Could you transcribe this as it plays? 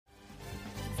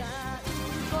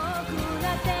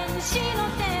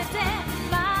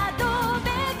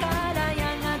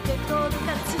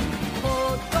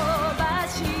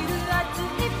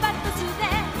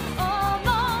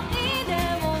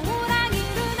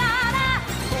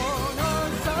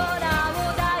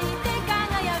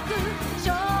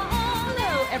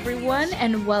everyone,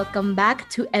 and welcome back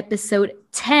to episode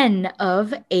 10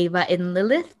 of Ava and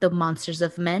Lilith, the Monsters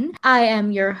of Men. I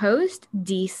am your host,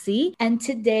 DC, and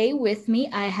today with me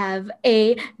I have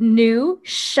a new,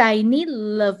 shiny,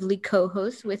 lovely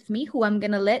co-host with me who I'm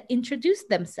gonna let introduce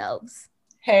themselves.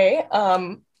 Hey,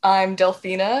 I'm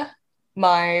Delfina.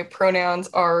 My pronouns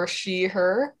are she,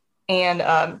 her,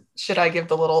 and should I give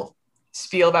the little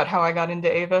spiel about how I got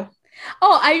into Ava?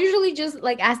 Oh, I usually just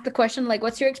ask the question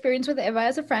what's your experience with Eva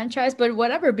as a franchise? But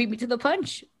whatever, beat me to the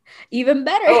punch. Even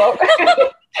better.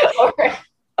 Oh, all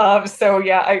right. So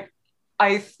yeah,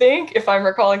 I think if I'm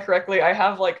recalling correctly, I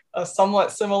have like a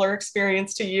somewhat similar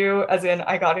experience to you, as in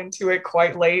I got into it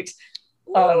quite late.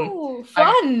 Ooh,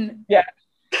 fun. Yeah.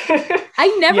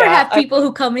 I never Yeah, have people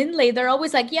who come in late. They're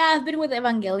always like, yeah, I've been with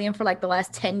Evangelion for the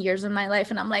last 10 years of my life.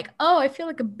 And I'm like, oh, I feel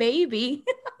like a baby.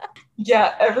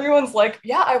 yeah, everyone's like,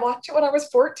 yeah, I watched it when I was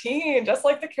 14, just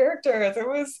like the characters. It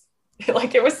was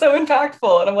it was so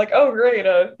impactful. And I'm like, oh, great.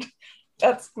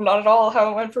 That's not at all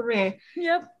how it went for me.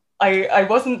 Yep. I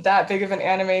wasn't that big of an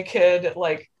anime kid.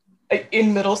 Like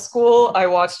in middle school, I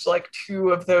watched like two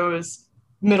of those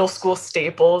middle school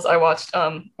staples. I watched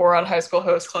Ouran High School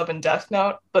Host Club and Death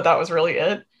Note, but that was really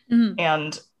it. Mm-hmm.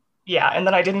 And yeah, and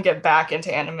then I didn't get back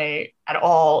into anime at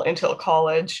all until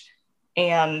college.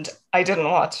 And I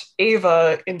didn't watch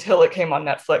Ava until it came on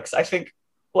Netflix. I think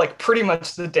like pretty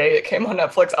much the day it came on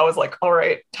Netflix, I was like, all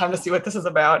right, time to see what this is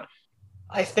about.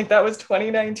 I think that was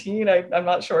 2019. I'm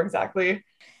not sure exactly.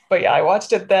 But yeah, I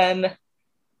watched it then.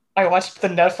 I watched the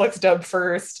Netflix dub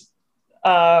first.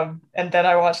 And then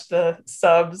I watched the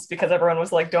subs because everyone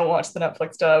was like, don't watch the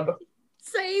Netflix dub.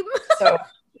 Same. So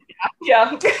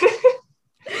yeah.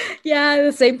 Yeah,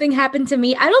 the same thing happened to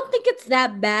me. I don't think it's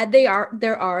that bad.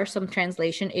 There are some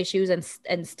translation issues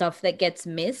and stuff that gets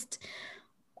missed.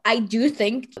 I do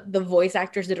think the voice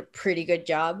actors did a pretty good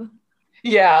job.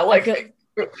 Yeah,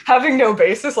 having no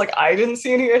basis, like I didn't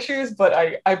see any issues,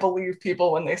 but I believe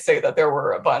people when they say that there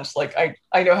were a bunch. Like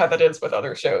I know how that is with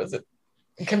other shows.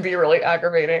 It can be really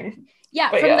aggravating.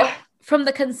 Yeah, from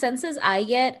the consensus I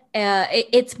get,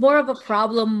 it's more of a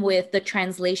problem with the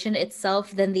translation itself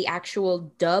than the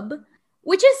actual dub,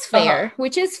 which is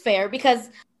fair. Because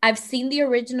I've seen the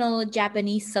original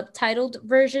Japanese subtitled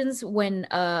versions when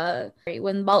Malt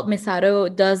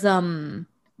Misato does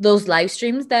those live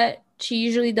streams that she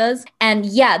usually does. And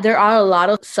yeah, there are a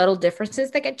lot of subtle differences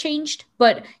that get changed,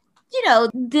 but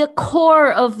the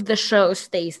core of the show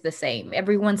stays the same.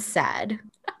 Everyone's sad.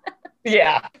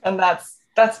 Yeah, and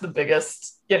that's the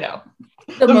biggest, The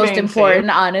most important, theme.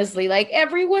 honestly.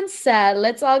 Everyone's sad.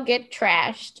 Let's all get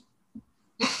trashed.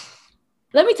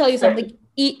 Let me tell you something.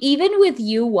 Even with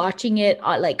you watching it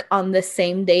on the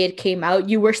same day it came out,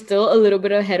 you were still a little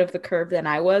bit ahead of the curve than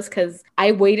I was because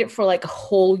I waited for a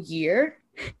whole year.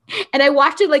 And I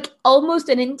watched it almost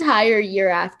an entire year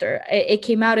after. It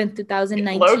came out in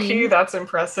 2019. Low key, that's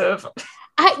impressive.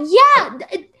 I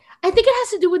think it has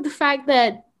to do with the fact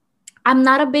that I'm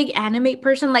not a big anime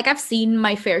person. I've seen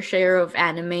my fair share of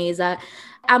animes.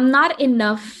 I'm not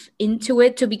enough into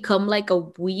it to become a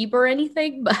weeb or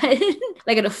anything, but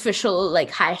an official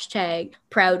hashtag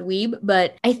proud weeb.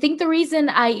 But I think the reason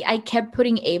I kept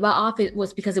putting Ava off it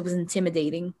was because it was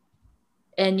intimidating.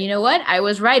 And you know what? I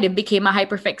was right. It became a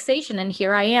hyperfixation. And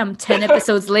here I am 10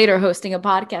 episodes later hosting a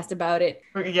podcast about it.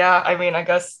 Yeah, I mean, I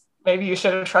guess maybe you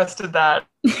should have trusted that.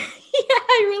 Yeah,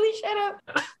 I really should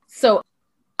have. So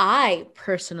I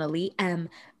personally am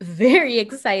very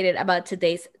excited about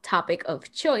today's topic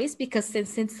of choice because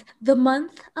since the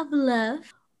month of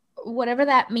love, whatever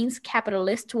that means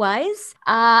capitalist wise,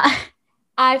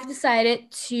 I've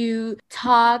decided to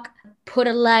put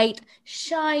a light,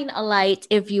 shine a light,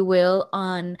 if you will,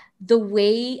 on the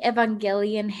way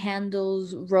Evangelion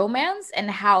handles romance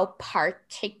and how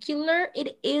particular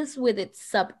it is with its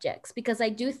subjects. Because I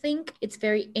do think it's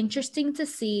very interesting to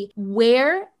see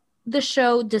where the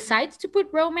show decides to put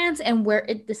romance and where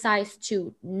it decides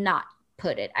to not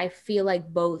put it. I feel like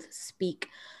both speak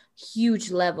huge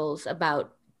levels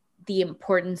about the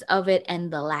importance of it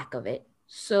and the lack of it.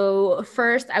 So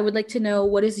first, I would like to know,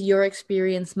 what is your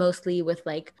experience mostly with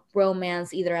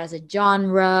romance, either as a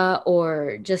genre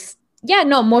or just,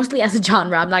 mostly as a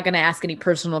genre. I'm not going to ask any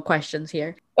personal questions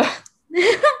here.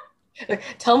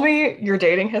 Tell me your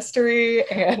dating history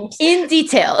and in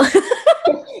detail.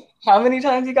 How many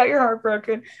times you got your heart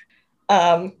broken.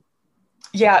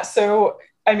 Yeah, so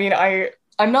I mean,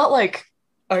 I'm not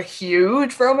a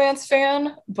huge romance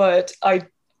fan, but I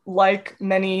like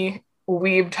many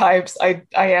weeb types. I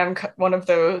am one of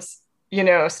those,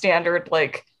 standard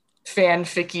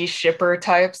fanficky shipper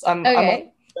types. I'm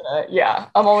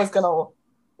always gonna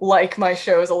like my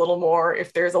shows a little more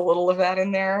if there's a little of that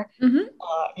in there. Mm-hmm.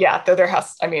 Yeah, though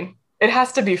it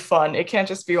has to be fun. It can't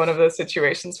just be one of those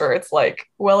situations where it's like,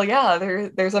 well, yeah,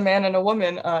 there's a man and a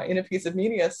woman in a piece of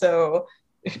media, so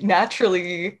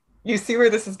naturally you see where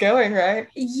this is going, right?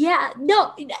 Yeah,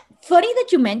 no, funny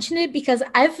that you mention it because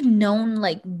I've known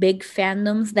like big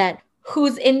fandoms that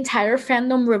whose entire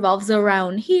fandom revolves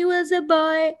around he was a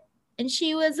boy and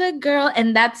she was a girl,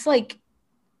 and that's like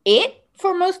it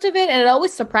for most of it. And it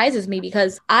always surprises me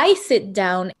because I sit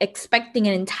down expecting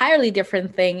an entirely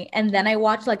different thing, and then I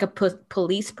watch like a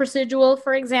police procedural,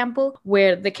 for example,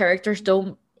 where the characters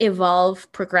don't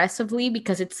evolve progressively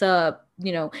because it's a,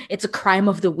 you know, it's a crime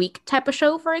of the week type of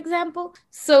show, for example.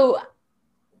 So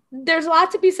there's a lot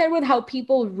to be said with how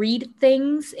people read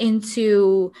things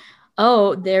into,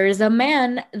 oh, there is a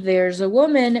man, there's a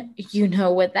woman, you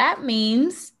know what that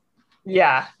means.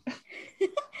 Yeah.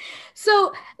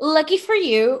 So, lucky for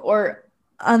you, or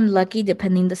unlucky,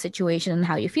 depending the situation and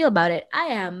how you feel about it, I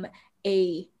am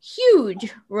a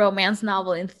huge romance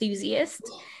novel enthusiast.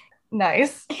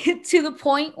 Nice. To the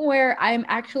point where I'm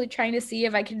actually trying to see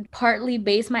if I can partly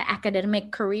base my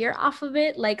academic career off of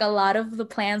it. Like a lot of the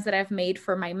plans that I've made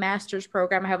for my master's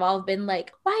program have all been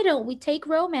like, why don't we take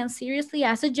romance seriously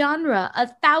as a genre?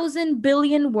 1,000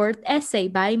 billion word essay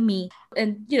by me.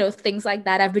 And, you know, things like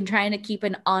that. I've been trying to keep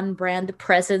an on brand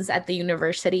presence at the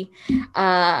university.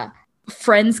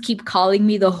 Friends keep calling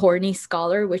me the horny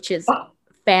scholar, which is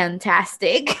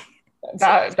fantastic.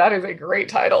 That is a great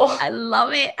title. I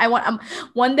love it. I want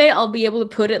one day I'll be able to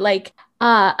put it like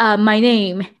my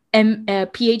name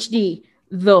PhD,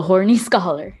 the horny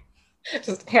scholar.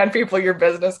 Just hand people your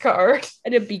business card.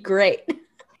 It'd be great.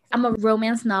 I'm a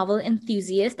romance novel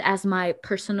enthusiast, as my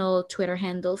personal Twitter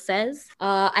handle says.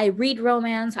 I read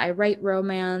romance, I write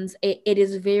romance. It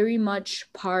is very much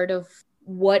part of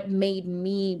what made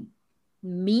me,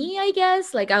 I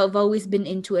guess. Like I've always been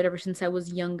into it ever since I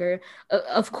was younger.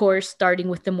 Of course, starting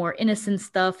with the more innocent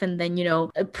stuff and then, you know,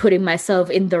 putting myself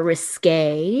in the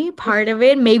risque part of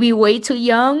it. Maybe way too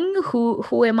young.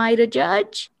 Who am I to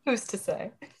judge? Who's to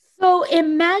say? So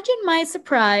imagine my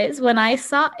surprise when I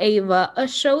saw Ava, a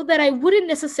show that I wouldn't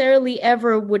necessarily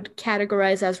ever would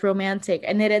categorize as romantic,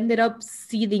 and it ended up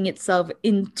seething itself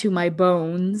into my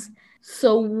bones.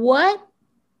 So what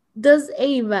does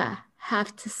Ava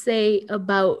have to say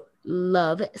about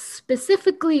love,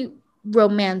 specifically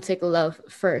romantic love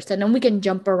first? And then we can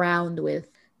jump around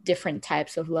with different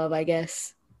types of love, I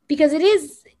guess. Because it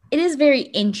is very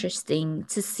interesting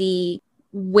to see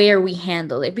where we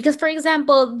handle it. Because, for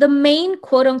example, the main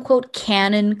quote unquote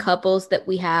canon couples that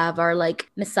we have are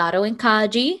like Misato and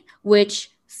Kaji,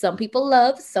 which some people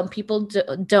love, some people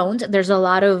don't. There's a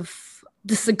lot of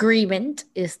disagreement,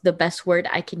 is the best word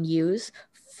I can use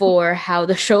for how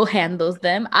the show handles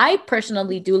them. I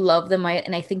personally do love them,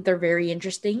 and I think they're very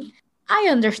interesting. I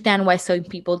understand why some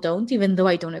people don't, even though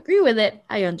I don't agree with it.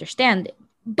 I understand it.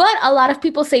 But a lot of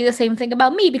people say the same thing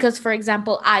about me because, for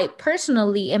example, I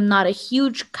personally am not a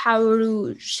huge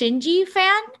Kaoru Shinji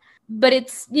fan, but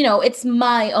it's, you know, it's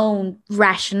my own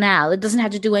rationale. It doesn't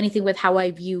have to do anything with how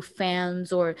I view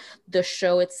fans or the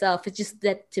show itself. It's just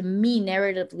that to me,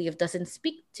 narratively, it doesn't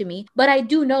speak to me. But I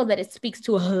do know that it speaks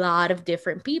to a lot of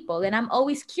different people. And I'm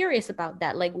always curious about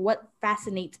that. Like, what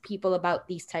fascinates people about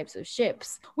these types of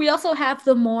ships? We also have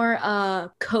the more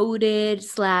coded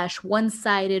 /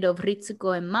 one-sided of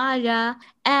Ritsuko and Maya.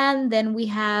 And then we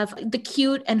have the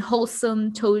cute and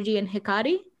wholesome Toji and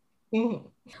Hikari.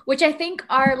 Which I think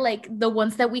are like the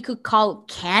ones that we could call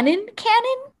canon.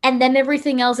 And then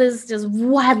everything else is just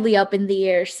wildly up in the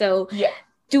air. So yeah.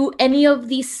 Do any of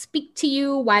these speak to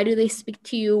you? Why do they speak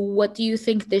to you? What do you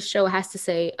think this show has to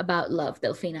say about love,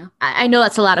 Delfina? I know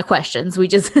that's a lot of questions. We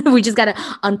just got to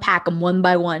unpack them one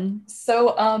by one.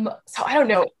 So I don't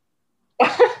know.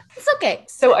 It's okay.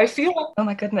 So I feel like, oh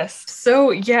my goodness.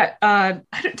 So yeah,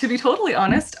 to be totally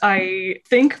honest, I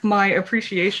think my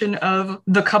appreciation of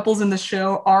the couples in the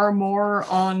show are more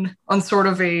on sort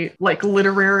of a like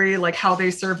literary, like how they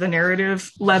serve the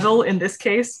narrative level in this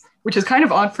case, which is kind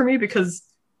of odd for me because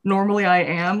normally I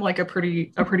am like a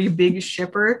pretty big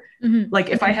shipper. Mm-hmm. Like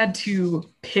if I had to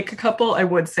pick a couple, I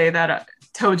would say that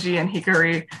Toji and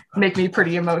Hikari make me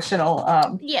pretty emotional.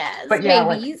 Yes, but yeah,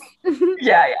 babies. Like,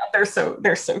 yeah, they're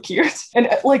so cute. And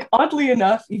like oddly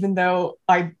enough, even though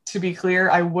to be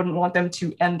clear, I wouldn't want them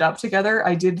to end up together,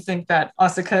 I did think that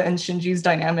Asuka and Shinji's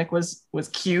dynamic was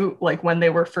cute, like when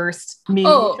they were first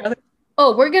meeting each other.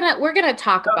 Oh, we're gonna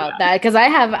talk about that because I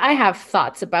have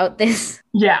thoughts about this.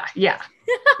 Yeah.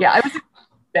 I was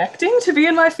expecting to be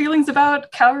in my feelings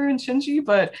about Kaoru and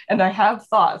Shinji, and I have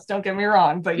thoughts, don't get me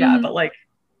wrong, but yeah, but like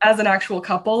as an actual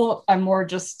couple, I'm more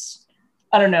just,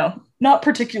 I don't know, not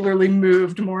particularly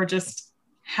moved, more just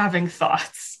having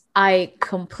thoughts. I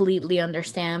completely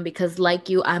understand because, like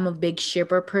you, I'm a big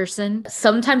shipper person.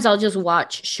 Sometimes I'll just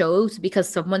watch shows because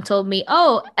someone told me,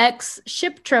 oh, X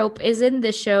ship trope is in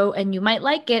this show and you might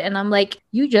like it. And I'm like,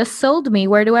 you just sold me.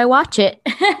 Where do I watch it?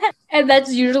 And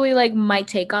that's usually like my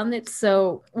take on it.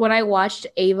 So when I watched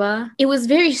Ava, it was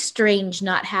very strange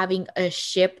not having a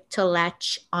ship to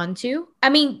latch onto. I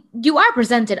mean, you are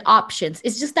presented options.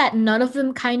 It's just that none of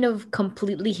them kind of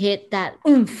completely hit that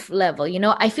oomph level. You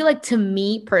know, I feel like to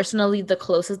me personally, the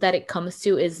closest that it comes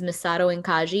to is Misato and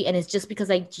Kaji. And it's just because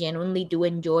I genuinely do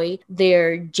enjoy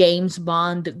their James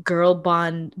Bond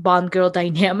Bond girl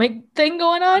dynamic thing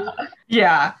going on.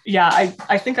 Yeah.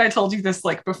 I think I told you this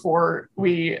like before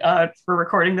we were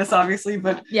recording this, obviously,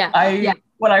 but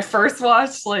when I first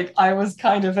watched, like I was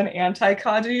kind of an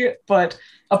anti-Kaji, but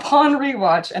upon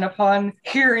rewatch and upon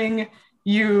hearing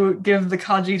you give the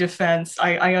Kaji defense,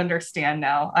 I understand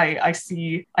now. I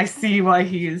see why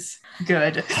he's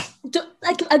good.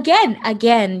 Like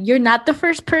again, you're not the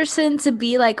first person to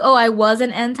be like, oh, I was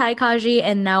an anti-Kaji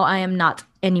and now I am not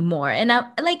anymore. And I'm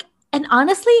like, and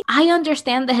honestly, I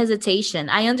understand the hesitation.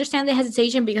 I understand the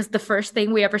hesitation because the first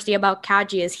thing we ever see about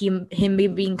Kaji is him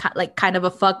being like kind of a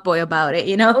fuckboy about it,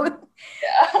 you know?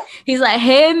 Yeah. He's like,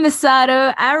 hey,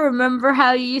 Misato, I remember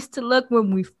how you used to look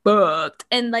when we fucked.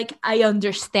 And like, I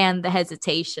understand the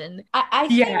hesitation. I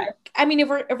think, I mean, if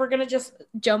we're gonna just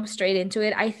jump straight into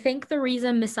it, I think the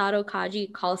reason Misato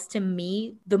Kaji calls to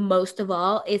me the most of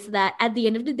all is that at the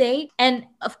end of the day, and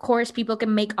of course people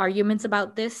can make arguments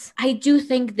about this, I do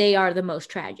think they are the most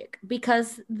tragic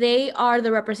because they are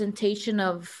the representation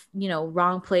of, you know,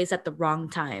 wrong place at the wrong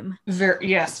time.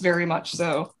 Yes, very much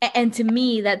so. And to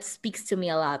me, that speaks to me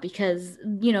a lot because,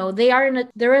 you know,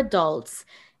 they're adults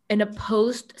in a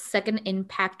post Second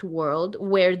Impact world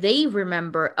where they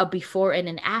remember a before and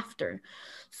an after.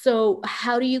 So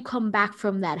how do you come back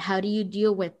from that? How do you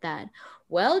deal with that?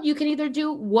 Well, you can either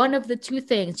do one of the two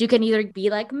things. You can either be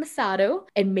like Misato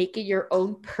and make it your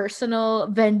own personal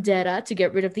vendetta to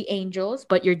get rid of the angels,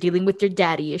 but you're dealing with your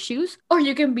daddy issues. Or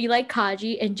you can be like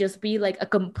Kaji and just be like a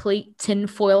complete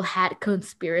tinfoil hat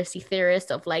conspiracy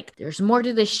theorist of like, there's more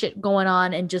to this shit going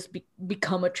on and just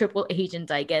become a triple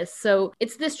agent, I guess. So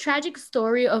it's this tragic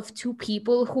story of two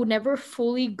people who never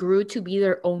fully grew to be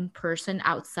their own person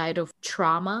outside of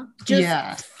trauma.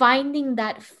 Just finding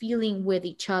that feeling with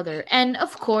each other. And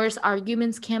of course,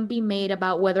 arguments can be made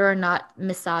about whether or not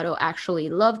Misato actually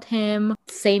loved him.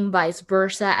 Same vice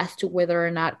versa as to whether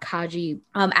or not Kaji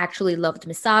actually loved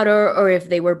Misato, or if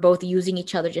they were both using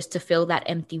each other just to fill that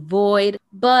empty void.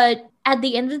 But at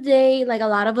the end of the day, like a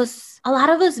lot of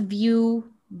us view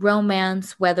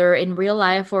romance, whether in real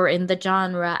life or in the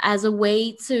genre, as a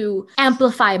way to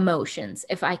amplify emotions,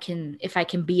 if I can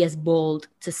be as bold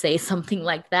to say something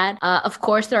like that. Of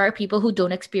course, there are people who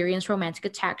don't experience romantic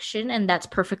attraction, and that's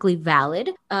perfectly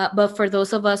valid. But for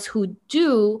those of us who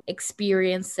do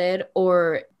experience it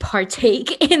or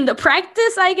partake in the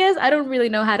practice, I guess, I don't really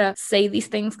know how to say these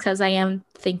things because I am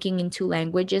thinking in two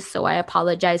languages, so I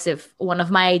apologize if one of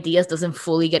my ideas doesn't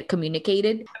fully get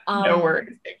communicated. No worries,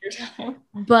 take your time.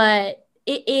 But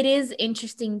it is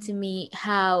interesting to me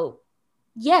how,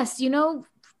 yes, you know,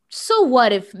 so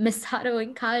what if Misato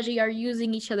and Kaji are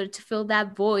using each other to fill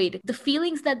that void? The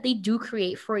feelings that they do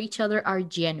create for each other are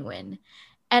genuine.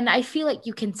 And I feel like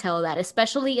you can tell that,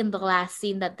 especially in the last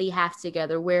scene that they have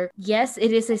together, where, yes,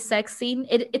 it is a sex scene.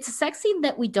 It's a sex scene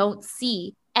that we don't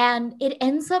see. And it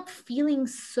ends up feeling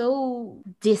so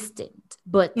distant,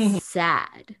 but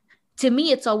sad. To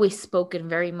me, it's always spoken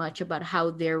very much about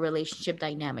how their relationship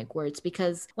dynamic works.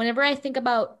 Because whenever I think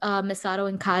about Misato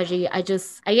and Kaji,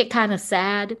 I get kind of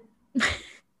sad.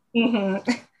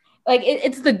 Like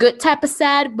it's the good type of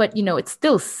sad, but you know, it's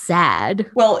still sad.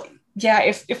 Well, yeah,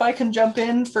 if I can jump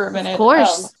in for a minute. Of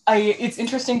course. It's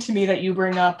interesting to me that you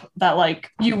bring up that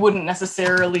like you wouldn't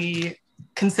necessarily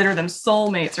consider them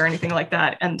soulmates or anything like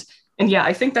that. And yeah,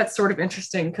 I think that's sort of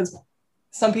interesting because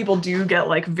some people do get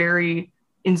like very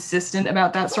insistent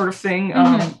about that sort of thing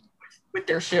with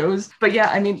their shows. But yeah,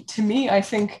 I mean, to me, I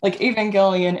think like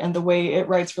Evangelion and the way it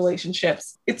writes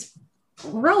relationships, it's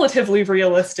relatively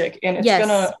realistic, and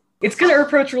it's gonna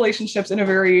approach relationships in a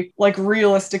very like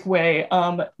realistic way.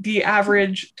 The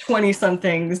average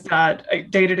 20-somethings that I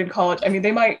dated in college, I mean,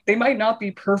 they might not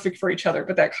be perfect for each other,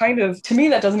 but that kind of, to me,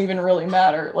 that doesn't even really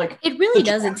matter. Like it really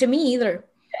doesn't to me either.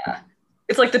 Yeah.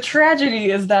 It's like the tragedy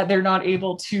is that they're not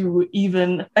able to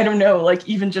even, I don't know, like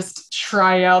even just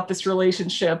try out this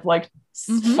relationship, like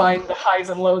find the highs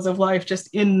and lows of life just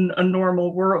in a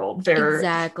normal world.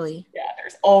 Exactly. Yeah,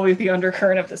 there's always the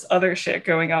undercurrent of this other shit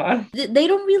going on. They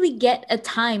don't really get a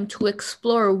time to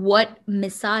explore what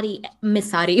Misato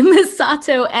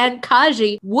and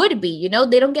Kaji would be, you know?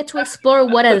 They don't get to explore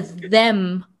what a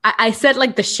them. I said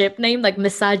like the ship name, like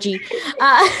Misagi.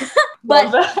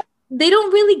 But they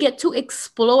don't really get to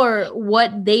explore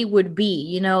what they would be,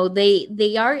 you know.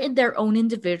 They are in their own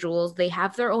individuals, they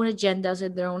have their own agendas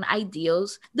and their own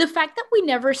ideals. The fact that we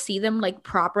never see them like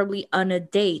properly on a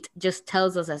date just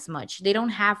tells us as much. They don't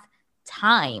have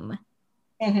time.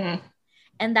 Mm-hmm.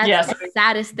 And that's the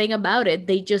saddest thing about it.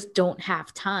 They just don't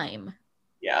have time.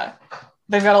 Yeah,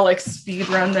 they've got to like speed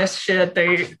run this shit.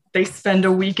 They spend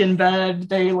a week in bed,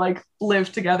 they like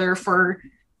live together for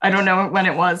I don't know when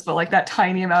it was, but like that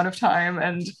tiny amount of time,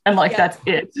 and like that's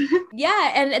it.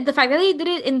 Yeah, and the fact that they did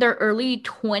it in their early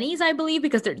 20s, I believe,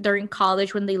 because they're in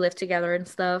college when they live together and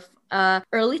stuff.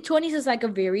 Early 20s is like a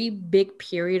very big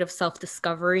period of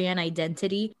self-discovery and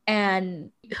identity,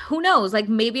 and who knows, like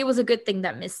maybe it was a good thing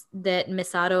that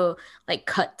Misato like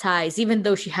cut ties, even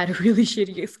though she had a really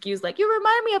shitty excuse, like you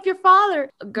remind me of your father.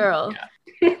 Girl,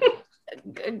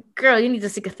 girl, you need to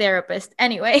seek a therapist.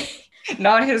 Anyway.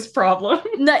 Not his problem.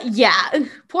 No, yeah,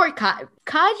 poor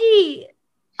Kaji.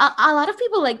 A lot of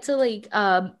people like to like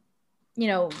you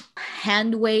know,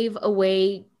 hand wave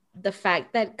away the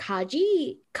fact that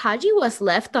Kaji was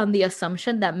left on the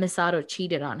assumption that Misato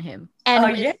cheated on him.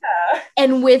 And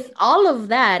and with all of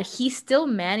that, he still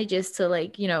manages to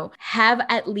like, you know, have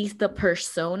at least the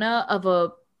persona of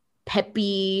a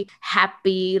peppy,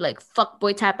 happy, like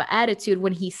fuckboy type of attitude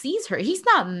when he sees her. He's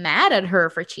not mad at her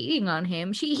for cheating on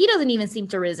him. He doesn't even seem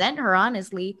to resent her,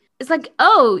 honestly. It's like,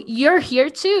 oh, you're here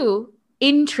too.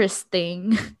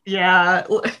 Interesting. Yeah,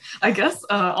 I guess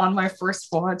on my first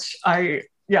watch, I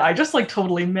just like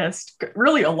totally missed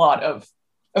really a lot of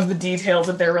the details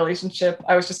of their relationship.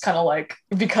 I was just kind of like,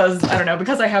 because I don't know,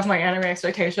 because I have my anime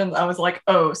expectations, I was like,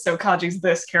 oh, so Kaji's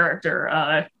this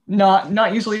character,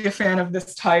 not usually a fan of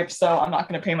this type, so I'm not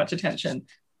going to pay much attention.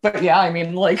 But yeah, I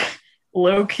mean, like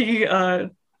low-key,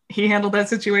 he handled that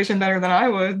situation better than I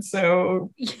would,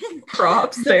 so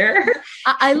props there.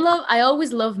 I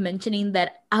always love mentioning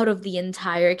that out of the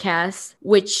entire cast,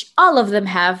 which all of them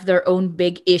have their own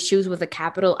big issues with a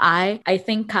capital I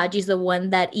think Kaji's the one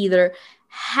that either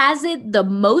has it the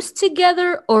most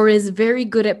together or is very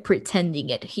good at pretending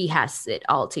he has it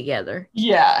all together.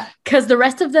 Yeah. Because the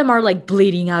rest of them are like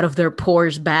bleeding out of their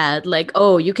pores bad. Like,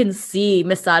 oh, you can see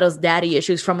Misato's daddy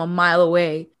issues from a mile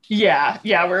away. Yeah.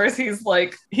 Whereas he's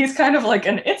kind of like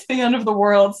an it's the end of the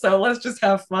world, so let's just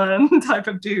have fun type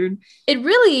of dude. It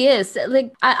really is.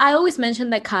 Like, I always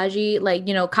mention that Kaji, like,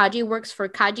 you know, Kaji works for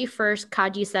Kaji first,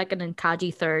 Kaji second, and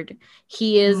Kaji third.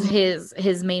 He is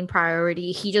his main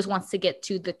priority. He just wants to get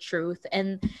to the truth.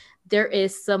 And there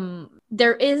is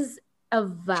a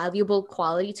valuable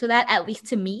quality to that, at least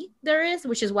to me there is,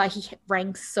 which is why he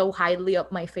ranks so highly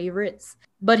up my favorites.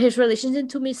 But his relationship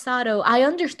to Misato, I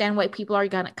understand why people are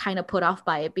gonna kind of put off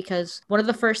by it, because one of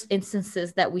the first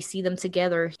instances that we see them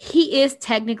together, he is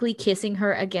technically kissing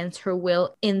her against her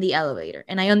will in the elevator.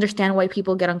 And I understand why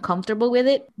people get uncomfortable with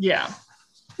it. Yeah.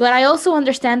 But I also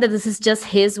understand that this is just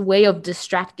his way of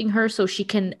distracting her so she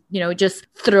can, you know, just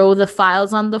throw the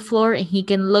files on the floor and he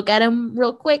can look at him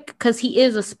real quick, because he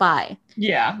is a spy.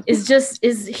 Yeah. He's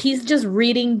just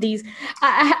reading these.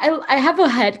 I have a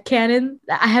headcanon.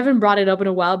 I haven't brought it up in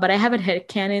a while, but I have a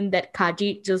headcanon that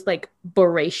Kaji just like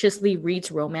voraciously reads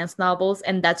romance novels,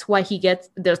 and that's where he gets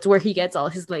all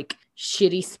his like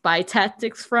shitty spy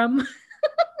tactics from.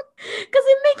 Because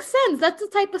it makes sense. That's the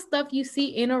type of stuff you see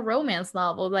in a romance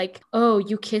novel. Like, oh,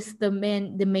 you kiss the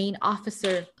main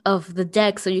officer of the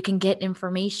deck so you can get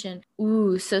information.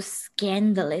 Ooh, so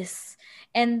scandalous.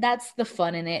 And that's the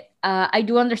fun in it. I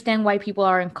do understand why people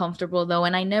are uncomfortable, though,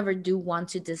 and I never do want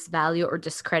to disvalue or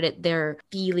discredit their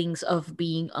feelings of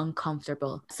being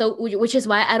uncomfortable. So, which is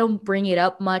why I don't bring it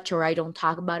up much, or I don't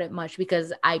talk about it much,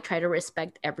 because I try to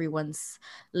respect everyone's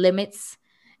limits.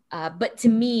 But to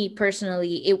me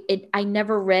personally, I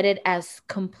never read it as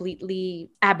completely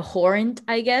abhorrent,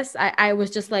 I guess. I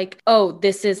was just like, oh,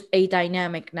 this is a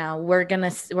dynamic now. We're gonna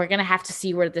have to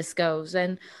see where this goes.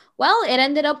 And well, it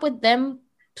ended up with them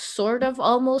sort of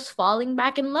almost falling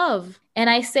back in love. And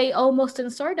I say almost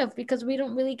and sort of because we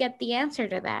don't really get the answer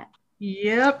to that.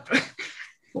 Yep.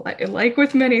 Like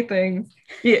with many things.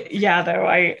 Yeah, though,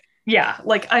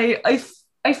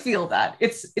 I feel that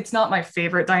it's not my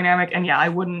favorite dynamic, and yeah, I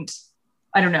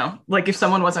don't know, like if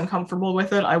someone was uncomfortable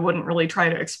with it, I wouldn't really try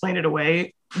to explain it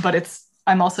away, but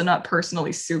I'm also not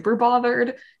personally super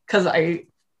bothered, because I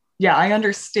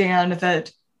understand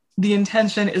that the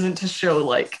intention isn't to show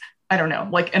like I don't know,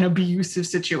 like an abusive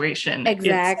situation.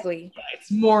 Exactly. It's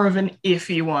more of an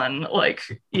iffy one. Like,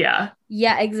 yeah.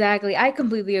 Yeah, exactly. I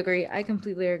completely agree. I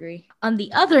completely agree. On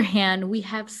the other hand, we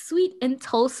have sweet and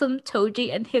wholesome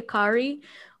Toji and Hikari,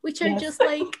 which are Yes. just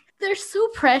like they're so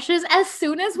precious. As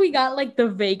soon as we got like the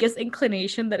vaguest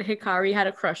inclination that Hikari had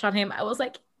a crush on him, I was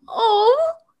like,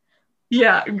 oh,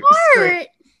 Yeah, straight. heart.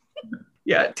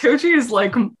 Yeah, Toji is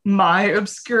like my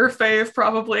obscure fave,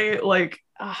 probably. Like,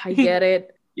 Oh, I get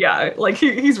it. yeah, like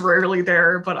he's rarely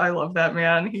there, but I love that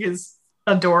man. He is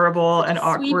adorable Such a and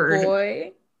sweet awkward.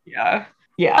 boy. Yeah.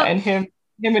 Yeah, Oh, and him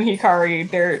and Hikari,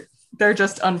 they're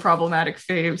just unproblematic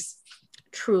faves.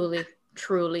 truly,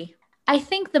 truly. I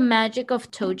think the magic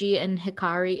of Toji and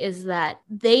Hikari is that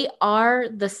they are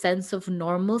the sense of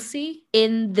normalcy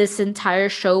in this entire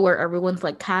show where everyone's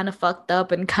like kind of fucked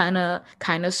up and kind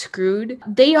of screwed.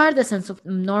 They are the sense of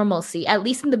normalcy, at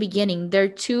least in the beginning. They're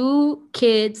two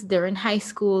kids, they're in high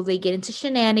school, they get into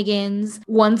shenanigans.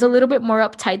 One's a little bit more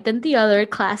uptight than the other,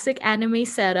 classic anime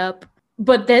setup.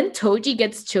 But then Toji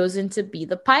gets chosen to be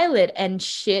the pilot and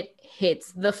shit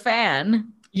hits the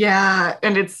fan. Yeah,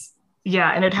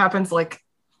 and it happens like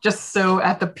just so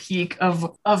at the peak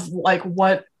of like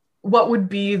what would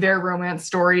be their romance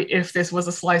story if this was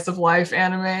a slice of life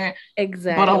anime. But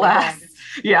Exactly. alas,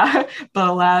 yeah, but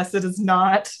alas, it is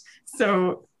not.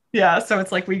 So yeah, so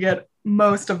it's like we get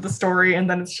most of the story, and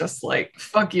then it's just like,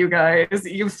 fuck you guys.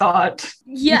 You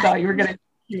Yeah, thought you were getting a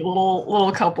cute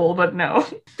little couple, but no.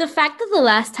 the fact that the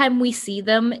last time we see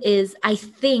them is, I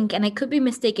think, and I could be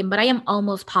mistaken, but I am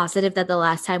almost positive that the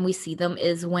last time we see them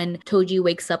is when Toji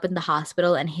wakes up in the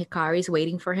hospital and Hikari's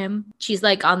waiting for him. She's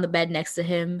like on the bed next to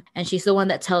him, and she's the one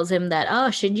that tells him that, oh,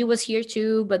 Shinji was here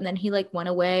too, but then he like went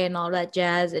away and all that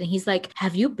jazz. And he's like,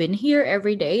 have you been here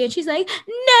every day? And she's like,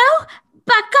 no,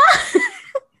 baka.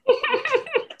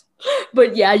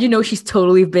 But yeah, she's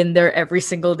totally been there every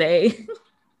single day.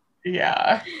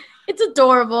 Yeah. It's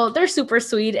adorable. They're super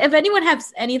sweet. If anyone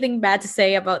has anything bad to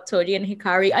say about Toji and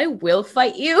Hikari, I will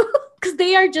fight you because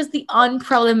they are just the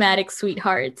unproblematic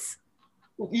sweethearts.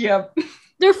 Yep.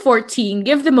 They're 14.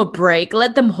 Give them a break.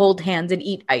 Let them hold hands and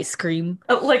eat ice cream.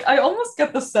 Like I almost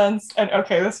get the sense, and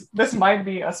okay, this might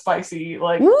be a spicy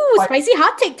like Ooh, spicy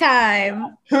hot take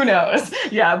time. who knows?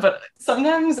 Yeah, but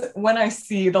sometimes when I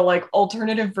see the like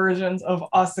alternative versions of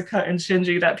Asuka and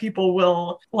Shinji that people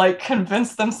will like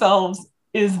convince themselves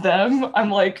is them,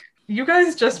 I'm like, you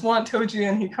guys just want Toji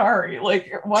and Hikari.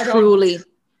 Like, why Truly.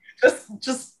 don't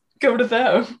just go to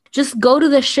them? Just go to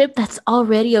the ship that's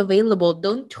already available.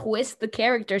 Don't twist the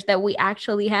characters that we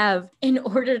actually have in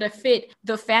order to fit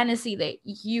the fantasy that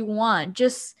you want.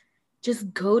 Just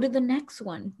go to the next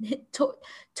one.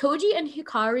 Toji and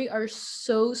Hikari are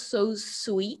so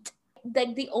sweet.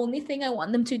 Like the only thing I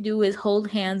want them to do is hold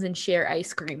hands and share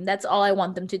ice cream. That's all I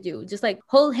want them to do. Just like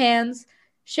hold hands,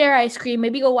 share ice cream,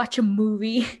 maybe go watch a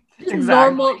movie.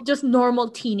 Just normal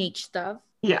teenage stuff.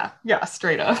 Yeah,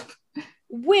 straight up.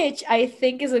 Which I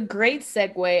think is a great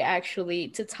segue, actually,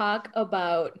 to talk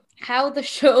about how the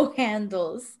show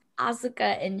handles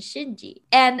Asuka and Shinji.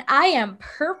 And I am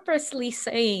purposely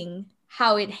saying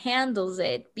how it handles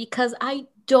it because I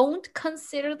don't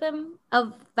consider them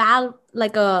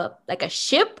like a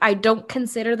ship. I don't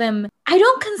consider them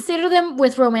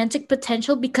with romantic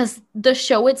potential because the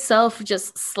show itself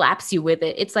just slaps you with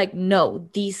it. It's like, no,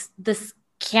 this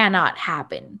cannot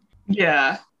happen.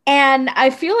 Yeah. And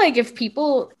I feel like if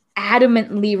people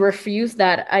adamantly refuse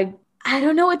that, I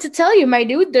don't know what to tell you, my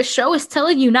dude. The show is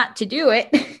telling you not to do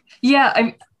it.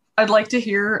 Yeah, I'd like to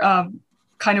hear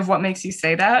kind of what makes you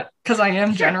say that, because I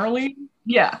am generally,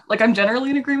 I'm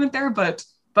generally in agreement there, but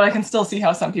I can still see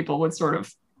how some people would sort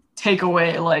of take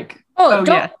away like,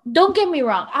 don't get me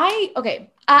wrong.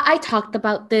 I talked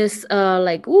about this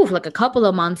like a couple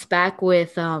of months back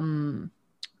with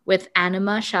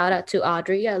Anima. Shout out to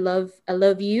Audrey. I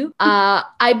love you.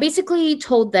 I basically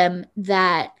told them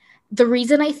that the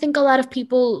reason I think a lot of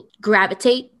people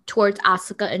gravitate towards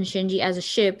Asuka and Shinji as a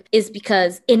ship is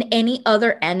because in any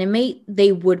other anime,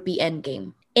 they would be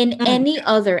endgame. In any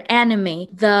other anime,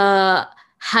 the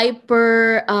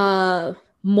hyper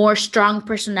more strong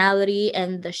personality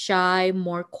and the shy,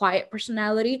 more quiet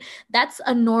personality, that's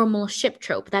a normal ship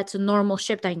trope. That's a normal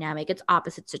ship dynamic. It's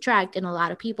opposites attract, and a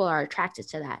lot of people are attracted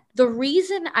to that. The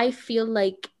reason I feel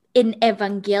like in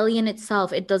Evangelion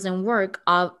itself, it doesn't work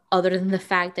other than the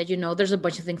fact that, there's a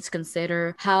bunch of things to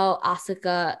consider. How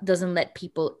Asuka doesn't let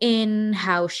people in,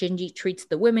 how Shinji treats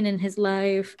the women in his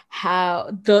life,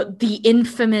 how the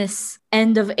infamous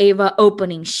end of Eva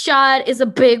opening shot is a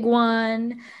big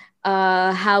one.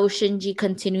 how Shinji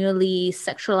continually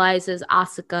sexualizes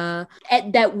Asuka,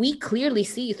 that we clearly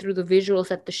see through the visuals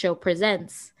that the show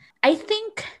presents. I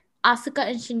think Asuka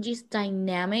and Shinji's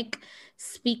dynamic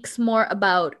speaks more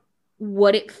about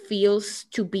what it feels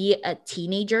to be a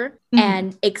teenager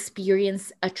and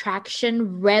experience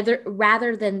attraction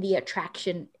rather than the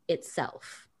attraction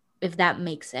itself, if that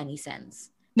makes any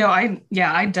sense. No,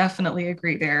 I definitely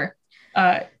agree there.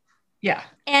 Yeah.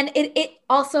 And it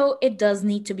also, it does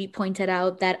need to be pointed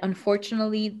out that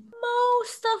unfortunately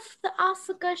most of the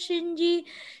Asuka Shinji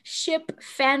ship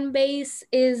fan base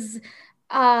is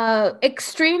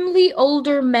extremely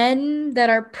older men that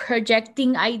are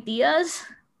projecting ideas.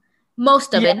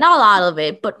 Most of Yeah. it, not a lot of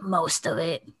it, but most of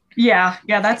it. Yeah,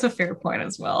 that's a fair point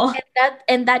as well.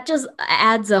 And that just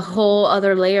adds a whole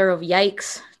other layer of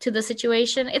yikes to the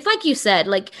situation. It's like you said,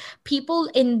 like people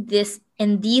in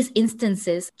these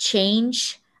instances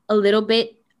change a little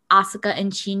bit Asuka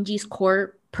and Shinji's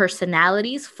core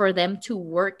personalities for them to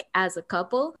work as a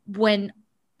couple, when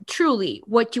truly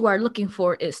what you are looking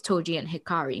for is Toji and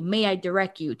Hikari. May I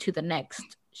direct you to the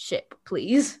next ship,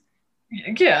 please?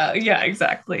 Yeah,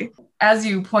 exactly. As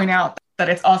you point out, that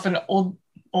it's often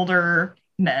older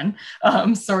men,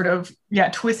 sort of,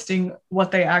 twisting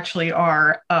what they actually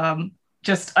are.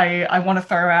 Just I want to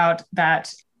throw out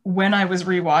that when I was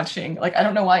rewatching, like, I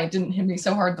don't know why it didn't hit me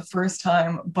so hard the first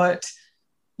time, but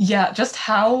yeah, just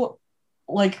how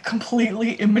like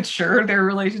completely immature their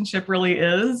relationship really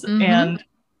is. And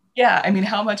yeah, I mean,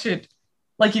 how much it,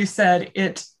 like you said,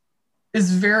 it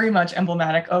is very much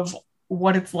emblematic of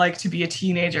what it's like to be a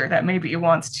teenager that maybe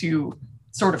wants to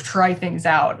sort of try things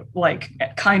out, like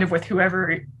kind of with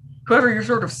whoever you're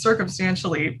sort of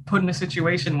circumstantially put in a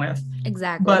situation with.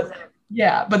 Exactly. But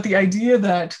the idea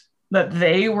that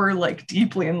they were like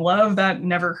deeply in love, that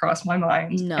never crossed my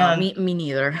mind. No, and, me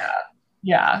neither.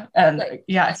 And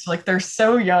it's like they're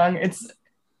so young.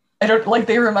 I don't like,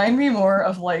 they remind me more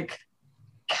of like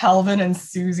Calvin and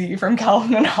Susie from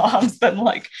Calvin and Hobbes than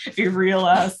like a real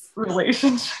ass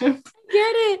relationship.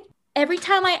 Get it. Every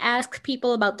time I ask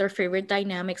people about their favorite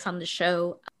dynamics on the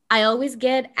show, I always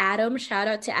get Adam, shout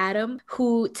out to Adam,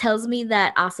 who tells me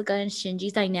that Asuka and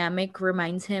Shinji's dynamic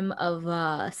reminds him of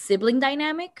a sibling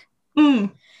dynamic.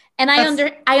 And I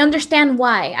understand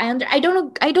why. I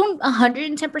don't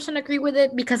 110% agree with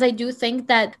it, because I do think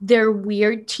that their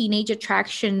weird teenage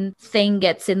attraction thing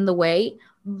gets in the way.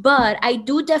 But I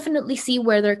do definitely see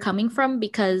where they're coming from,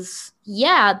 because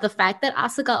the fact that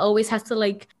Asuka always has to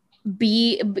like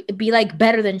be like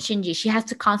better than Shinji. She has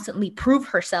to constantly prove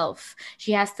herself.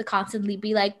 She has to constantly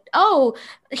be like, "Oh,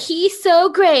 he's so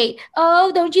great.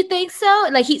 Oh, don't you think so?"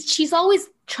 Like she's always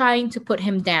trying to put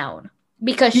him down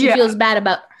because she feels bad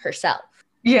about herself.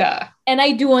 Yeah. And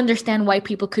I do understand why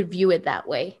people could view it that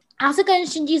way. Asuka and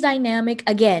Shinji's dynamic,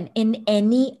 again, in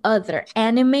any other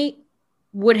anime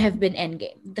would have been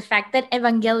Endgame. The fact that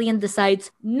Evangelion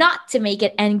decides not to make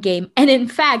it Endgame, and in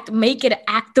fact make it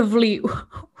actively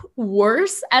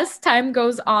worse as time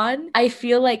goes on, I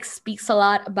feel like speaks a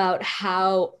lot about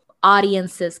how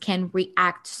audiences can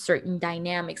react to certain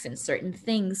dynamics and certain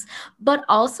things, but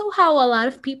also how a lot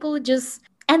of people just,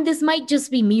 and this might just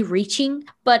be me reaching,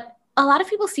 but a lot of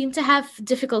people seem to have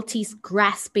difficulties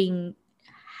grasping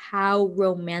how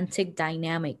romantic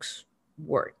dynamics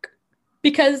work.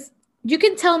 Because you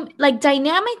can tell, like,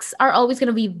 dynamics are always going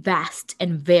to be vast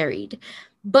and varied,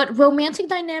 but romantic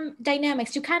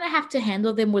dynamics, you kind of have to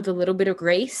handle them with a little bit of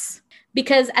grace,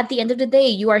 because at the end of the day,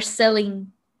 you are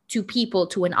selling to people,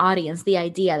 to an audience, the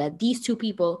idea that these two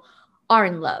people are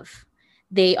in love.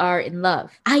 They are in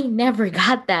love. I never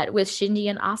got that with Shinji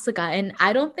and Asuka, and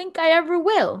I don't think I ever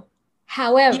will.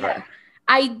 However,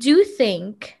 I do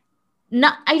think,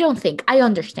 I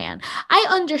understand. I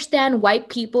understand why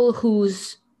people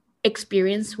whose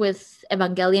experience with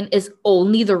Evangelion is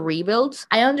only the rebuilds.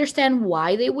 I understand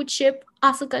why they would ship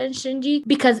Asuka and Shinji,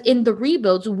 because in the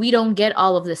rebuilds, we don't get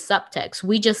all of the subtext.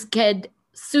 We just get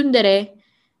tsundere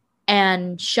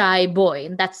and shy boy,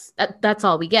 and that's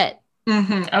all we get.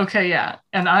 Okay, yeah.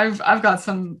 And I've got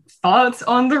some thoughts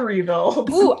on the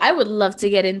rebuilds. Ooh, I would love to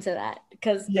get into that,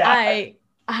 because I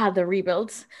had the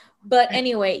rebuilds. But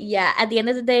anyway, at the end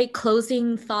of the day,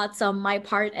 closing thoughts on my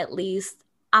part at least,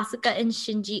 Asuka and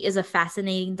Shinji is a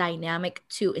fascinating dynamic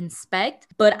to inspect,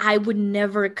 but I would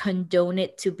never condone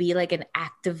it to be like an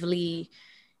actively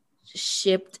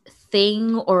shipped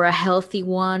thing or a healthy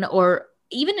one, or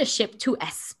even a ship to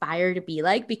aspire to be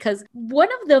like, because one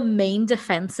of the main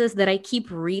defenses that I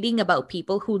keep reading about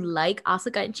people who like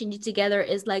Asuka and Shinji together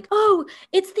is like, oh,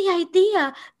 it's the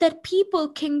idea that people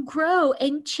can grow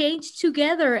and change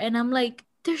together. And I'm like,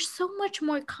 there's so much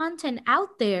more content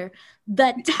out there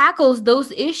that tackles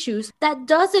those issues that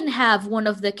doesn't have one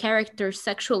of the characters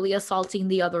sexually assaulting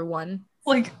the other one.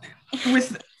 Like,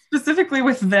 with specifically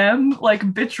with them, like,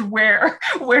 bitch, where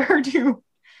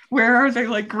are they,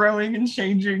 like, growing and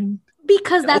changing?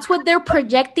 Because that's what they're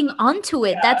projecting onto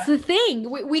it. Yeah. That's the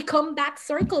thing. We come back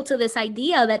circle to this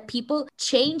idea that people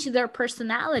change their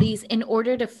personalities in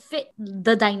order to fit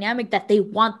the dynamic that they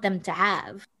want them to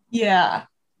have. Yeah.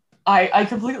 I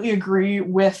completely agree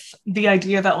with the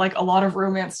idea that, like, a lot of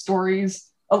romance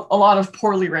stories, a lot of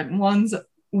poorly written ones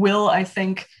will, I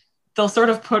think, they'll sort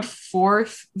of put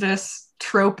forth this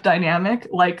trope dynamic,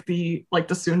 like the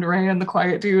tsundere and the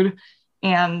quiet dude.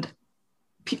 And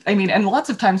I mean, and lots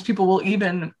of times people will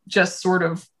even just sort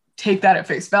of take that at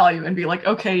face value and be like,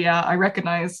 okay, yeah, I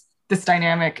recognize this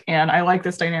dynamic and I like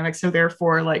this dynamic. So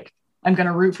therefore, like, I'm going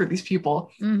to root for these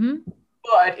people. Mm-hmm.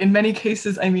 But in many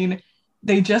cases, I mean,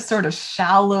 they just sort of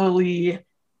shallowly,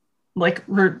 like,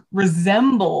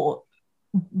 resemble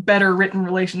better written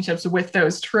relationships with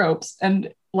those tropes.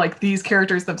 And, like, these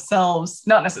characters themselves,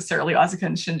 not necessarily Asuka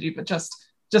and Shinji, but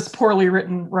just poorly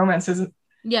written romances.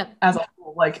 Yeah. As a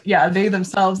whole, like, yeah, they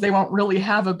themselves, they won't really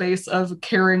have a base of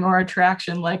caring or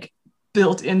attraction, like,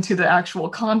 built into the actual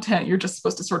content. You're just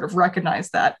supposed to sort of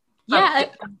recognize that. Yeah.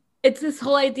 It's this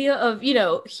whole idea of, you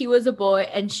know, he was a boy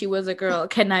and she was a girl.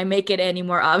 Can I make it any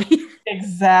more obvious?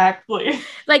 Exactly.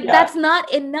 Like, that's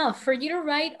not enough for you to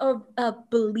write a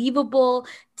believable,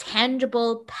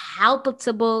 tangible,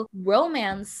 palpable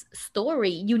romance story.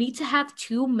 You need to have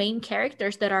two main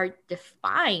characters that are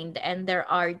defined and that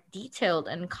are detailed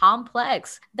and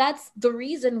complex. That's the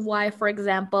reason why, for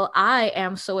example, I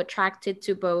am so attracted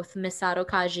to both Misato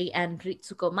Kaji and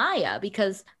Ritsuko Maya,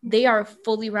 because they are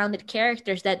fully rounded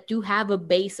characters that do have a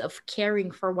base of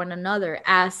caring for one another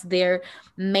as their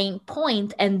main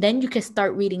point, and then you can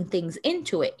start reading things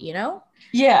into it, you know?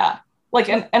 Yeah. Like,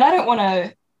 and I don't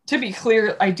want to be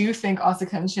clear, I do think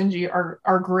Asuka and Shinji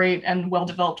are great and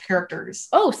well-developed characters.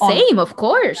 Oh, same, of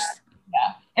course.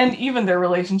 Yeah. And even their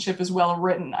relationship is well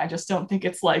written. I just don't think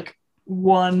it's like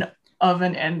one of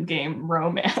an endgame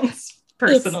romance,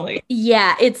 personally.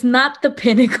 It's not the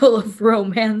pinnacle of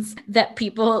romance that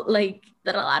people like,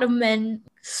 that a lot of men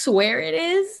swear it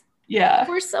is. Yeah.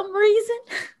 For some reason.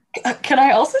 Can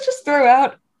I also just throw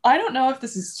out, I don't know if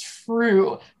this is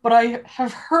true, but I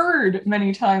have heard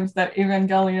many times that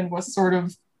Evangelion was sort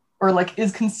of, or like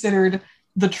is considered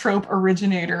the trope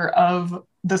originator of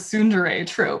the tsundere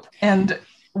trope. And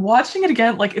watching it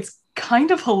again, like, it's kind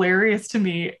of hilarious to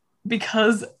me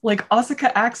because, like,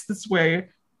 Asuka acts this way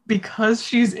because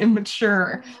she's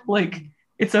immature. Like,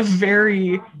 it's a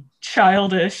very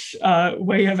childish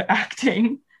way of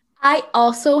acting. I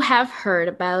also have heard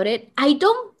about it.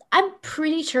 I'm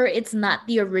pretty sure it's not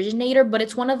the originator, but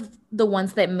it's one of the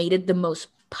ones that made it the most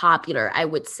popular, I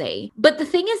would say. But the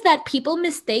thing is that people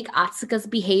mistake Asuka's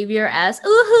behavior as,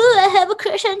 ooh, I have a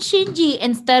crush on Shinji,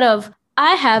 instead of,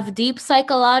 I have deep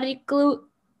psychological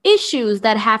issues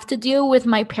that have to deal with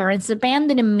my parents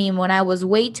abandoning me when I was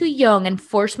way too young and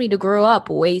forced me to grow up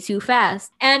way too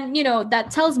fast. And, you know, that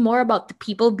tells more about the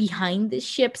people behind the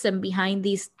ships and behind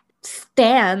these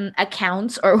stan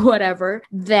accounts or whatever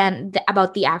than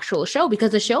about the actual show, because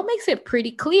the show makes it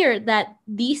pretty clear that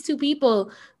these two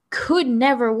people could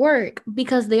never work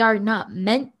because they are not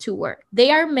meant to work.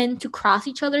 They are meant to cross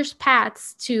each other's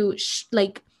paths to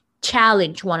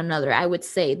challenge one another. I would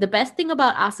say the best thing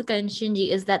about Asuka and Shinji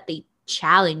is that they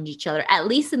challenge each other, at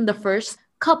least in the first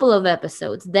couple of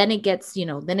episodes. Then it gets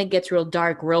real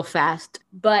dark real fast.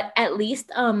 But at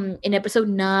least in episode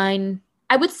 9,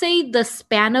 I would say the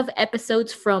span of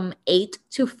episodes from 8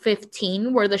 to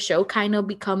 15, where the show kind of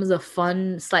becomes a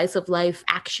fun slice of life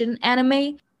action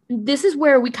anime, this is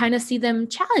where we kind of see them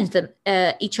challenge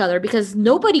each other, because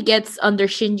nobody gets under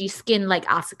Shinji's skin like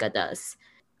Asuka does.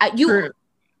 True.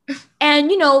 And,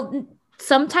 you know,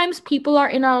 sometimes people are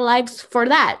in our lives for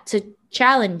that, to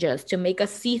challenge us, to make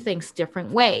us see things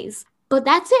different ways. But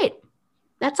that's it.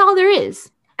 That's all there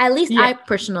is. At least I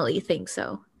personally think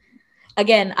so.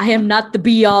 Again, I am not the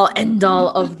be-all, end-all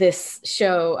of this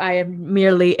show. I am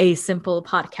merely a simple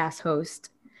podcast host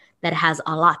that has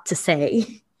a lot to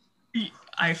say.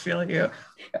 I feel you.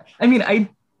 I mean,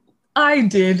 I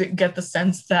did get the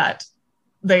sense that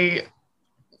they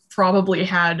probably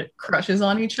had crushes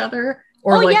on each other,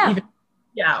 or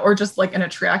or just like an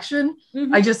attraction.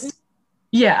 Mm-hmm.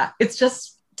 It's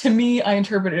just, to me, I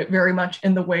interpreted it very much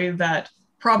in the way that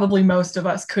probably most of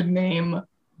us could name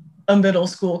a middle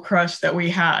school crush that we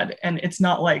had. And it's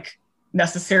not like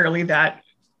necessarily that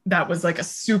was like a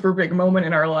super big moment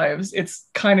in our lives. It's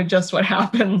kind of just what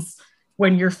happens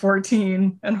when you're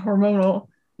 14 and hormonal.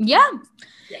 Yeah.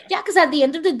 Yeah. Yeah, because at the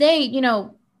end of the day, you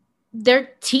know, they're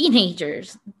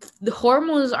teenagers. The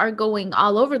hormones are going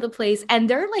all over the place, and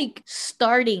they're like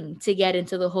starting to get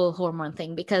into the whole hormone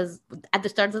thing, because at the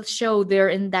start of the show they're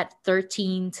in that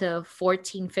 13 to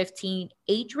 14, 15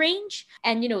 age range,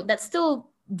 and you know that's still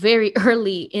very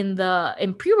early in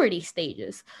puberty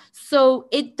stages. So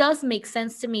it does make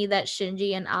sense to me that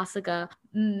Shinji and Asuka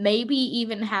maybe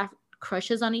even have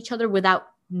crushes on each other without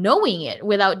knowing it,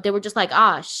 without, they were just like,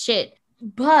 ah, shit.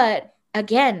 But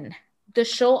again, the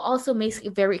show also makes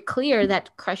it very clear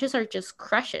that crushes are just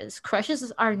crushes.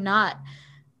 Crushes are not,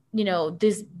 you know,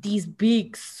 these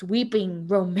big sweeping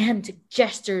romantic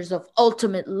gestures of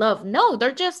ultimate love. No,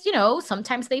 they're just, you know,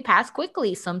 sometimes they pass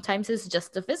quickly, sometimes it's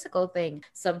just a physical thing,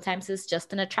 sometimes it's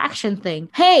just an attraction thing.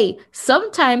 Hey,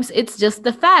 sometimes it's just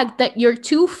the fact that your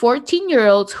two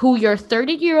 14-year-olds who your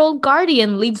 30-year-old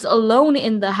guardian leaves alone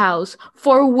in the house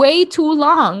for way too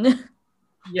long.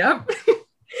 Yep.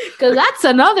 Because that's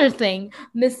another thing.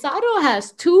 Misato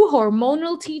has two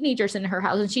hormonal teenagers in her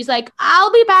house, and she's like,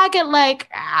 I'll be back at like,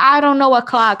 I don't know what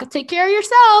clock. Take care of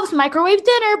yourselves. Microwave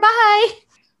dinner. Bye.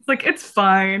 It's like, it's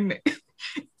fine.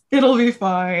 It'll be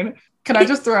fine. Can I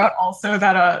just throw out also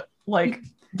that like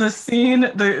the scene,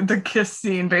 the kiss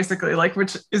scene, basically, like,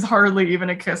 which is hardly even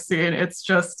a kiss scene. It's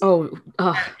just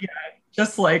yeah,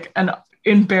 just like an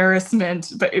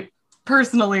embarrassment. But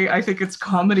personally, I think it's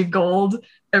comedy gold.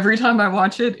 Every time I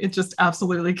watch it, it just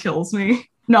absolutely kills me.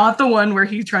 Not the one where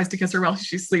he tries to kiss her while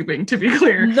she's sleeping, to be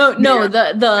clear. No,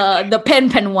 the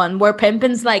Pen one where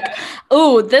Pen's like,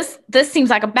 oh, this seems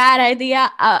like a bad idea.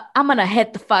 I'm gonna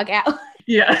hit the fuck out.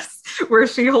 Yes, where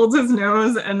she holds his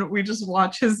nose and we just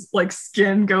watch his like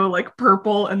skin go like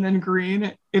purple and then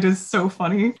green. It is so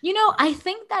funny. You know, I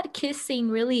think that kiss scene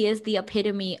really is the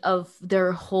epitome of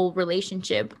their whole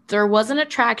relationship. There was an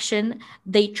attraction,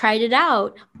 they tried it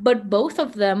out, but both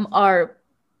of them are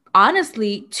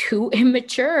honestly too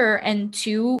immature and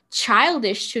too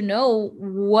childish to know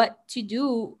what to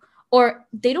do, or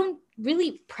they don't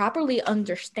really properly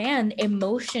understand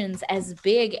emotions as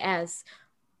big as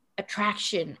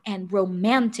attraction and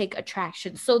romantic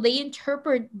attraction. So they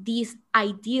interpret these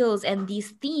ideals and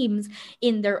these themes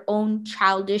in their own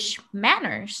childish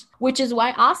manners, which is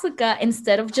why Asuka,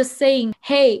 instead of just saying,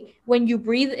 hey, when you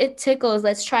breathe it tickles,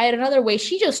 let's try it another way,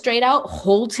 she just straight out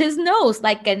holds his nose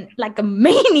like a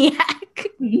maniac.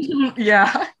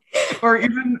 Yeah. Or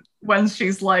even when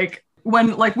she's like,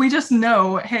 when like we just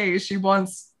know, hey, she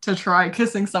wants to try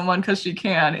kissing someone because she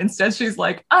can. Instead, she's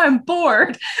like, I'm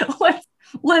bored.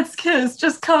 Let's kiss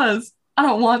just cause. I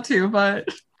don't want to, but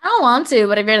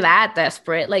if you're that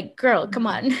desperate, like, girl, come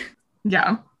on.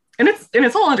 Yeah. And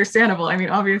it's all understandable. I mean,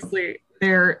 obviously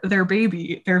they're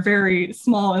baby. They're very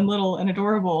small and little and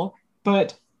adorable,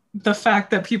 but the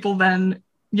fact that people then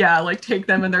like take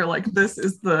them and they're like, this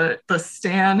is the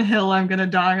Stan hill I'm gonna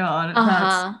die on.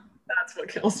 That's what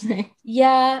kills me.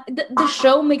 Yeah, the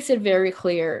show makes it very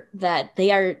clear that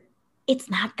it's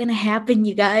not gonna happen,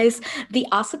 you guys. The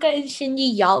Asuka and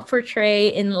Shinji y'all portray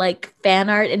in like fan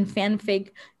art and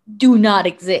fanfic do not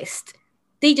exist.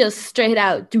 They just straight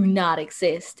out do not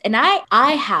exist. And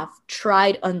I have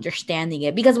tried understanding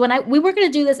it, because when we were gonna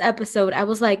do this episode, I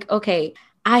was like, okay,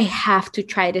 I have to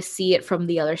try to see it from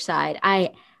the other side.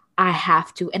 I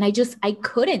have to, and I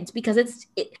couldn't, because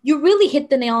you really hit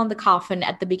the nail on the coffin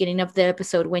at the beginning of the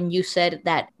episode when you said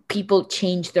that people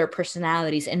change their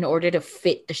personalities in order to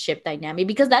fit the ship dynamic,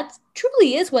 because that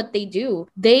truly is what they do.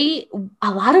 A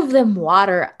lot of them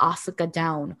water Asuka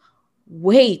down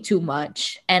way too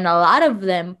much, and a lot of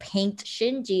them paint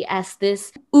Shinji as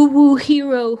this uwu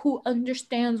hero who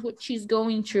understands what she's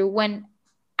going through, when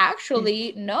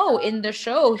actually no. In the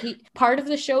show, part of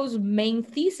the show's main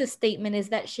thesis statement is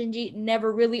that Shinji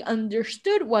never really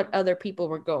understood what other people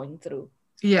were going through.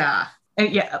 Yeah.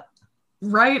 And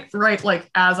right, like,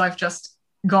 as I've just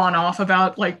gone off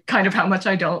about like kind of how much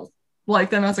I don't like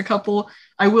them as a couple,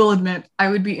 I will admit I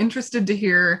would be interested to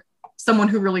hear someone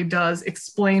who really does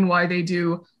explain why they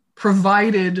do,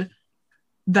 provided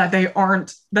that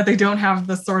they don't have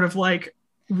the sort of like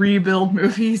rebuild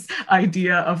movies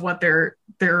idea of what their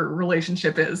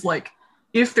relationship is. Like,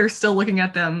 if they're still looking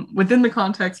at them within the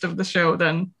context of the show,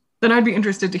 then I'd be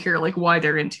interested to hear like why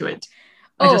they're into it.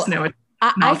 I just know it.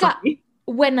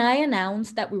 When I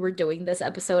announced that we were doing this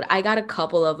episode, I got a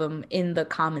couple of them in the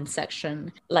comment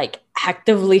section, like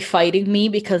actively fighting me,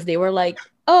 because they were like,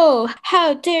 oh,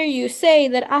 how dare you say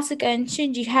that Asuka and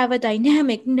Shinji have a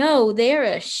dynamic? No, they're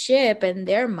a ship, and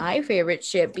they're my favorite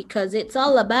ship, because it's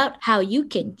all about how you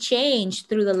can change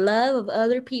through the love of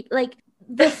other people. Like,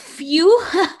 the few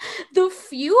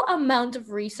amount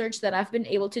of research that I've been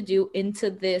able to do into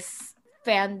this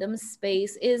fandom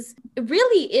space is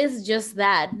really is just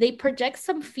that. They project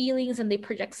some feelings and they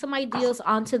project some ideals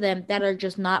onto them that are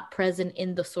just not present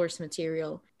in the source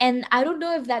material. And I don't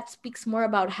know if that speaks more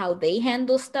about how they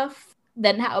handle stuff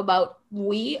than how about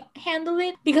we handle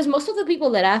it, because most of the people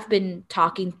that I've been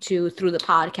talking to through the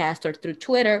podcast or through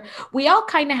Twitter, we all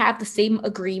kind of have the same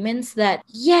agreements that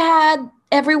yeah,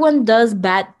 everyone does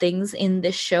bad things in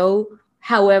this show.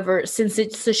 However, since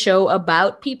it's a show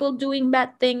about people doing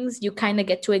bad things, you kind of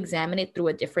get to examine it through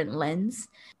a different lens.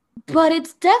 But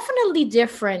it's definitely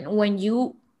different when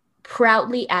you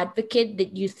proudly advocate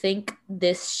that you think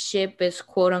this ship is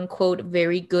quote unquote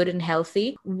very good and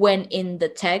healthy, when in the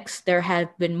text there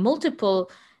have been multiple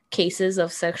cases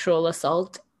of sexual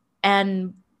assault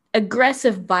and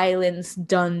aggressive violence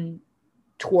done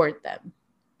toward them,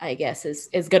 I guess is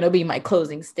going to be my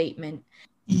closing statement.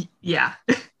 Yeah.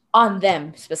 On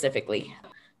them specifically.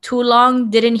 Too long,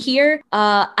 didn't hear.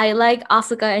 I like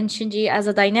Asuka and Shinji as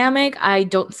a dynamic. I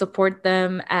don't support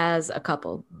them as a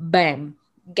couple. Bam.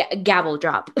 Gavel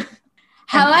drop.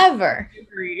 However,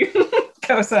 agree.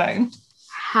 Cosign.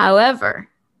 However,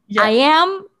 Yeah. I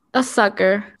am a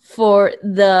sucker for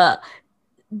the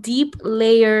deep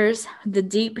layers, the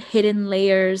deep hidden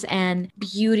layers and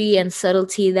beauty and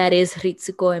subtlety that is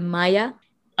Ritsuko and Maya.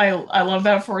 I love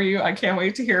that for you. I can't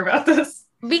wait to hear about this.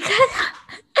 Because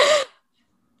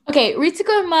okay,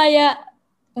 Ritsuko and Maya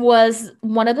was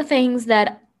one of the things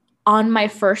that on my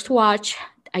first watch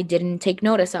I didn't take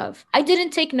notice of. I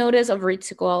didn't take notice of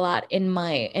Ritsuko a lot in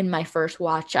my first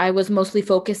watch. I was mostly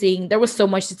focusing, there was so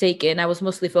much to take in. I was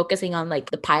mostly focusing on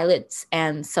like the pilots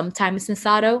and sometimes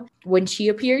Misato. When she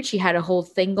appeared, she had a whole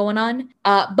thing going on.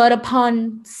 But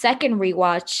upon second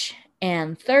rewatch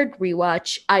and third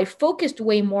rewatch, I focused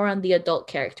way more on the adult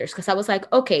characters because I was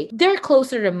like, okay, they're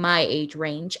closer to my age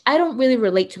range. I don't really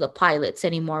relate to the pilots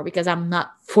anymore because I'm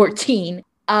not 14.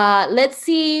 Let's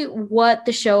see what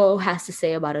the show has to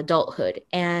say about adulthood.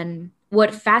 And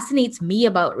what fascinates me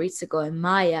about Ritsuko and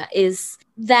Maya is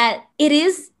that it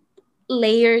is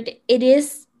layered, it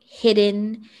is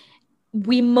hidden.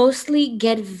 We mostly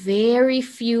get very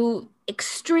few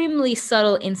extremely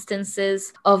subtle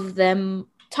instances of them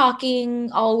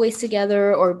talking always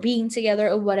together or being together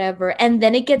or whatever. And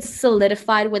then it gets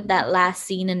solidified with that last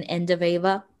scene in End of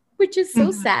Ava, which is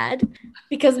so sad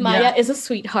because Maya is a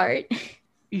sweetheart.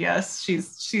 Yes,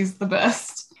 she's the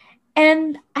best.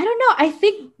 And I don't know, I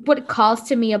think what calls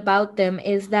to me about them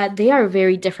is that they are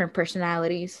very different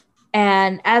personalities.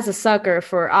 And as a sucker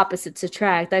for opposites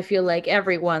attract, I feel like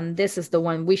everyone, this is the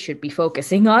one we should be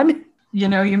focusing on. You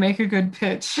know, you make a good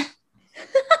pitch.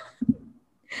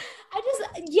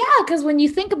 Because when you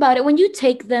think about it, when you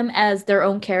take them as their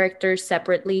own characters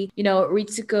separately, you know,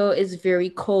 Ritsuko is very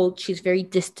cold, she's very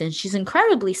distant, she's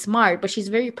incredibly smart, but she's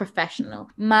very professional.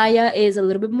 Maya is a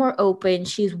little bit more open,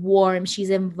 she's warm, she's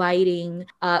inviting,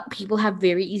 people have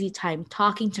very easy time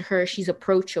talking to her, she's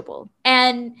approachable.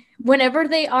 And whenever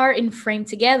they are in frame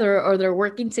together or they're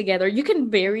working together, you can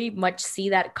very much see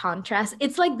that contrast.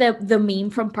 It's like the meme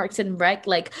from Parks and Rec,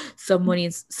 like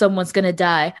someone's gonna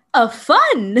die.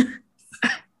 Fun!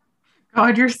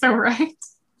 God, you're so right.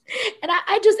 And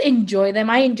I just enjoy them.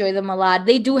 I enjoy them a lot.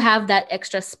 They do have that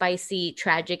extra spicy,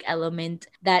 tragic element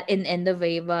that in End of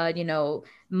Ava, you know,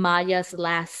 Maya's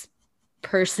last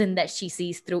person that she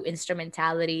sees through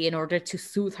instrumentality in order to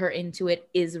soothe her into it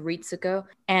is Ritsuko.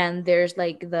 And there's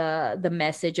like the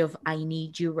message of "I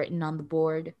need you" written on the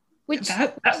board. Which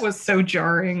that was so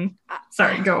jarring.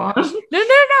 Sorry, go on. No.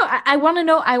 I want to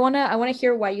know. I want to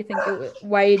hear why you think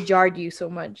why it jarred you so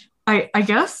much. I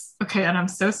guess, okay, and I'm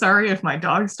so sorry if my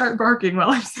dogs start barking while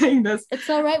I'm saying this. It's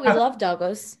all right. We love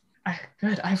doggos.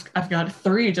 Good. I've got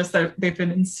 3, just that they've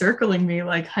been encircling me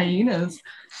like hyenas.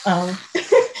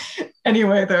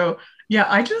 Anyway, though, yeah,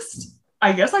 I guess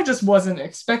I just wasn't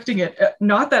expecting it.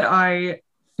 Not that I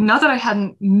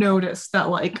hadn't noticed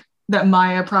that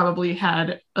Maya probably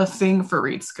had a thing for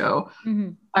Ritsuko.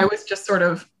 Mm-hmm. I was just sort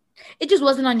of... It just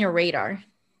wasn't on your radar.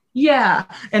 Yeah,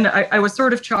 and I was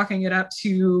sort of chalking it up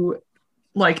to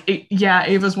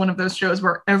Ava's one of those shows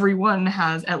where everyone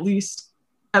has at least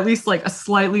like a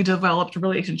slightly developed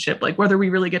relationship. Like whether we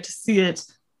really get to see it,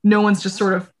 no one's just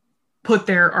sort of put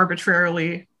there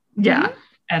arbitrarily. Yeah,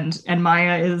 mm-hmm. and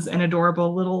Maya is an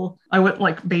adorable little, I would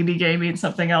like baby gay means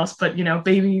something else, but you know,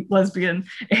 baby lesbian,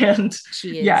 and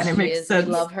she is, and it makes sense.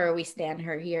 We love her. We stand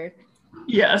her here.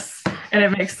 Yes, and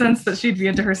it makes sense that she'd be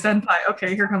into her senpai.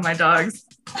 Okay, here come my dogs.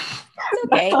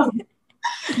 Okay.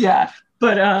 Yeah,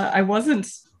 but I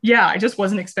just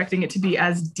wasn't expecting it to be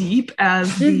as deep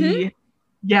as the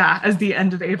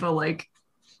End of Ava like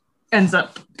ends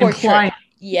up implying.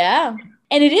 Yeah.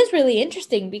 And it is really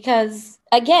interesting because,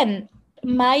 again,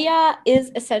 Maya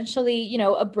is essentially,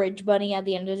 a bridge bunny at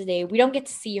the end of the day. We don't get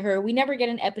to see her. We never get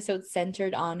an episode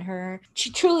centered on her.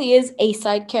 She truly is a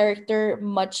side character,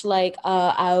 much like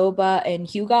Aoba and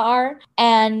Hyuga are.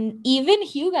 And even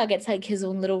Hyuga gets like his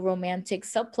own little romantic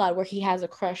subplot where he has a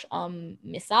crush on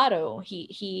Misato.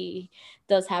 He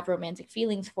does have romantic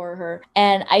feelings for her.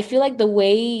 And I feel like the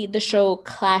way the show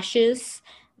clashes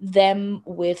them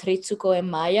with Ritsuko and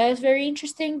Maya is very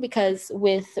interesting, because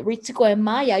with Ritsuko and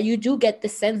Maya, you do get the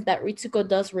sense that Ritsuko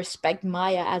does respect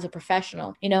Maya as a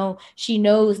professional. She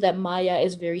knows that Maya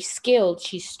is very skilled.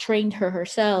 She's trained her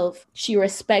herself. She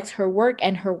respects her work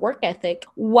and her work ethic,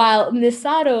 while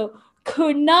Misato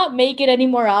could not make it any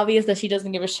more obvious that she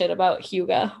doesn't give a shit about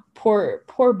Hyuga. Poor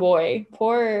boy.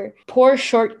 Poor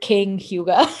short king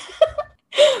Hyuga.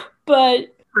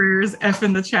 But prayers F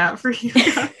in the chat for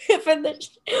Hyuga.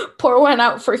 Pour one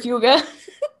out for Hyuga.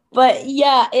 But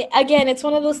yeah, again, it's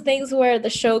one of those things where the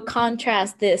show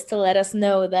contrasts this to let us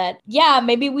know that, yeah,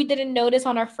 maybe we didn't notice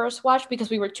on our first watch because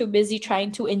we were too busy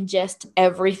trying to ingest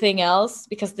everything else,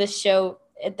 because this show,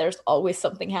 there's always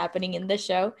something happening in this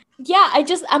show. Yeah,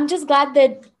 I'm just glad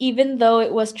that even though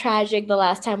it was tragic the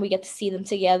last time we get to see them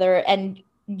together, and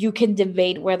you can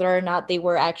debate whether or not they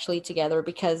were actually together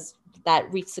because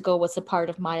that Ritsuko was a part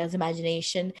of Maya's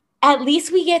imagination, at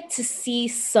least we get to see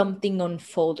something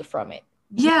unfold from it.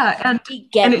 Yeah, and we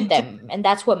get them, and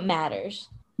that's what matters.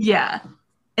 Yeah,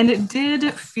 and it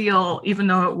did feel, even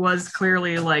though it was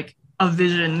clearly like a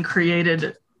vision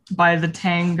created by the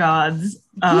Tang gods,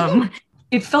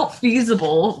 it felt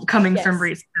feasible coming from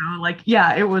Ritsuko. Like,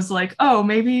 yeah, it was like, oh,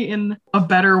 maybe in a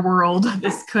better world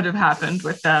this could have happened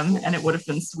with them and it would have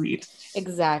been sweet.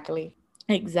 Exactly.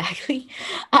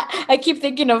 I keep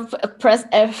thinking of press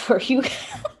F for Hyuga.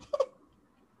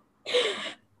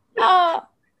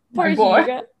 Poor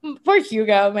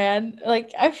Hyuga, man.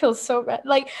 Like, I feel so bad.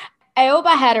 Like,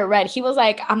 Aoba had it right. He was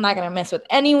like, I'm not going to mess with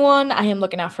anyone. I am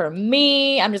looking out for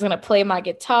me. I'm just going to play my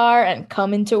guitar and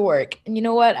come into work. And you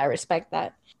know what? I respect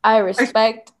that. I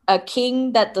respect a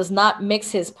king that does not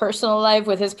mix his personal life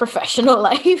with his professional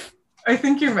life. I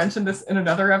think you mentioned this in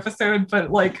another episode,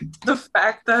 but like the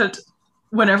fact that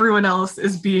when everyone else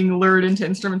is being lured into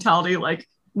instrumentality, like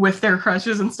with their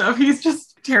crushes and stuff, he's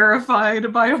just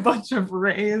terrified by a bunch of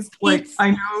rays. Like,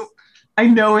 I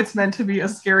know it's meant to be a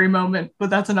scary moment, but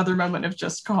that's another moment of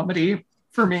just comedy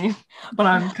for me. But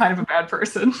I'm kind of a bad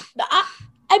person.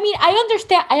 I mean,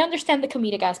 I understand the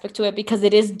comedic aspect to it, because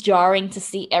it is jarring to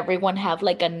see everyone have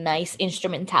like a nice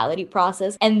instrumentality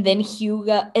process, and then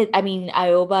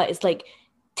Aoba is like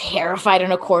terrified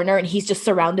in a corner, and he's just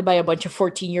surrounded by a bunch of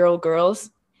 14-year-old girls.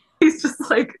 He's just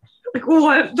like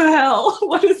what the hell?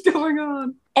 What is going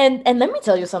on? And let me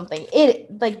tell you something.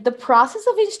 The process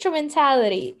of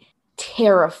instrumentality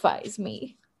terrifies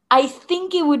me. I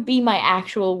think it would be my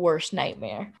actual worst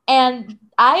nightmare. And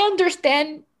I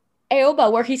understand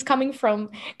Aoba, where he's coming from.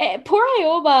 Poor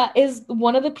Aoba is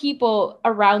one of the people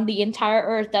around the entire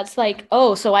earth that's like,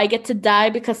 oh, so I get to die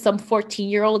because some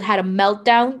 14-year-old had a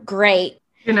meltdown? Great.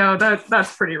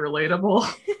 That's pretty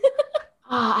relatable.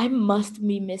 I must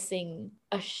be missing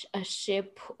a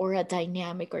ship or a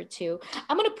dynamic or two.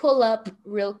 I'm going to pull up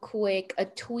real quick a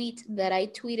tweet that I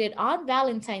tweeted on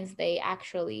Valentine's Day,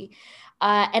 actually.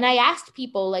 And I asked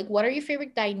people, like, what are your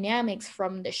favorite dynamics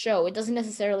from the show? It doesn't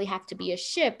necessarily have to be a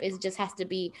ship. It just has to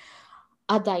be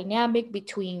a dynamic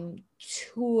between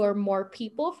two or more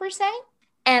people, per se.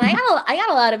 And I got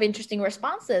a lot of interesting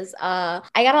responses. I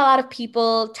got a lot of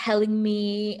people telling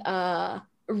me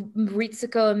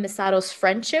Ritsuko and Misato's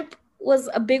friendship was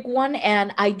a big one,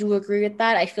 and I do agree with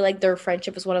that. I feel like their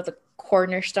friendship is one of the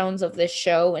cornerstones of this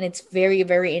show, and it's very,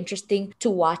 very interesting to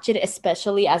watch it,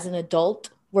 especially as an adult,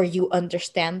 where you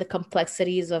understand the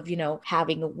complexities of,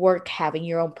 having work, having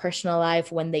your own personal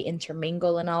life when they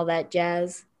intermingle and all that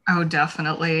jazz. Oh,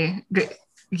 definitely.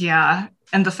 Yeah.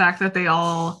 And the fact that they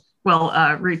all,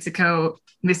 Ritsuko,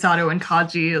 Misato, and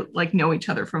Kaji like know each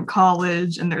other from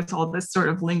college, and there's all this sort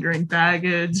of lingering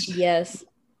baggage. Yes.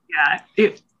 Yeah.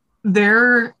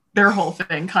 Their whole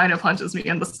thing kind of punches me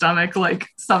in the stomach. Like,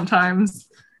 sometimes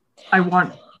I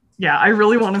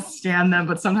really want to stand them,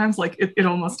 but sometimes like it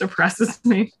almost depresses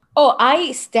me. Oh,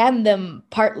 I stand them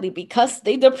partly because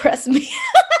they depress me.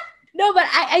 No, but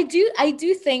I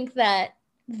do think that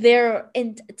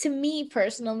and to me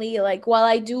personally, like, while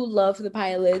I do love the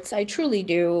pilots, I truly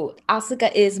do, Asuka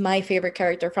is my favorite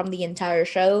character from the entire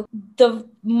show. The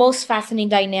most fascinating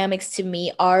dynamics to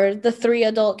me are the three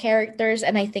adult characters,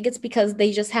 and I think it's because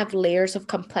they just have layers of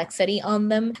complexity on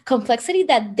them, complexity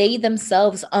that they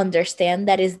themselves understand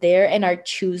that is there and are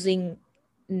choosing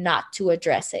not to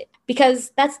address it,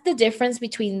 because that's the difference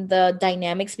between the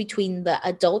dynamics between the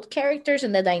adult characters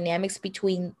and the dynamics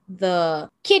between the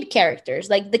kid characters.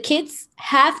 Like the kids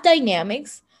have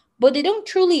dynamics, but they don't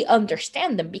truly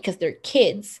understand them because they're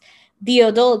kids. The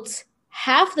adults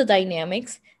have the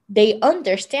dynamics, they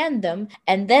understand them,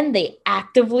 and then they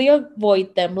actively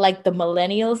avoid them like the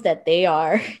millennials that they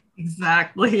are.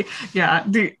 Exactly. Yeah,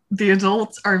 the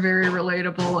adults are very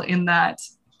relatable in that,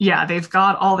 yeah, they've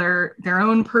got all their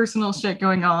own personal shit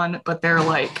going on, but they're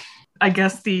like, I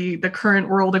guess the current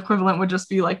world equivalent would just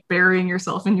be like burying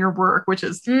yourself in your work, which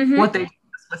is what they do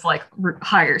with like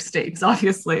higher stakes,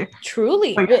 obviously.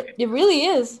 Truly, But it really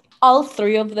is. All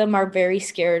three of them are very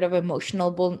scared of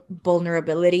emotional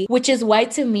vulnerability, which is why,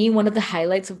 to me, one of the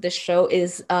highlights of this show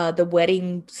is the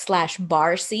wedding slash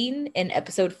bar scene in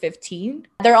episode 15.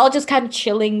 They're all just kind of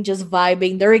chilling, just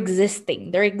vibing. They're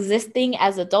existing. They're existing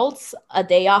as adults, a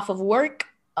day off of work,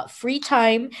 free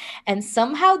time, and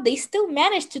somehow they still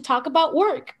manage to talk about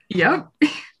work. Yep.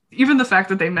 Even the fact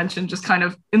that they mentioned just kind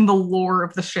of in the lore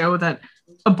of the show that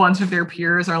a bunch of their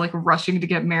peers are like rushing to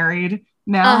get married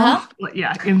now.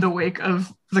 Yeah, in the wake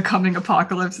of the coming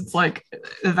apocalypse, it's like,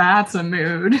 that's a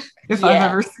mood if I've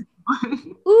ever seen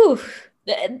one. Oof.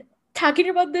 Talking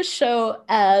about this show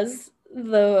as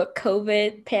the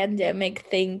COVID pandemic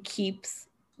thing keeps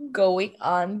going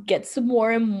on gets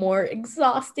more and more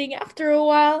exhausting after a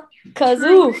while. Cause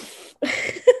oof.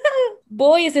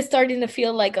 Boy, is it starting to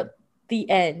feel like the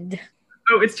end.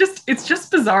 Oh, it's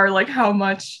just bizarre like how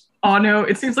much Ano,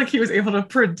 it seems like he was able to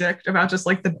predict about just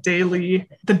like the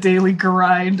daily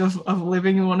grind of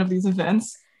living in one of these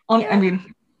events. I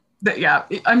mean,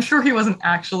 I'm sure he wasn't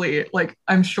actually like,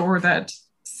 I'm sure that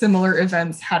similar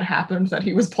events had happened that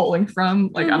he was pulling from.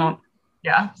 Like,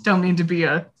 don't mean to be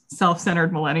a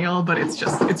self-centered millennial, but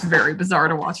it's very bizarre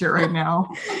to watch it right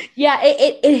now. Yeah,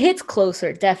 it hits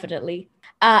closer, definitely.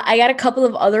 I got a couple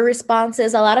of other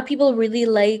responses. A lot of people really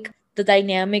like the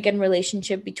dynamic and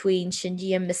relationship between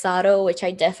Shinji and Misato, which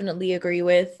I definitely agree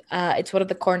with. It's one of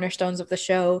the cornerstones of the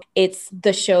show. It's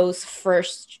the show's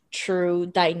first true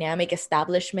dynamic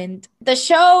establishment. The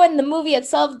show and the movie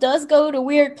itself does go to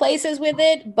weird places with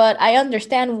it, but I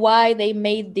understand why they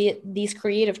made these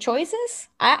creative choices.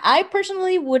 I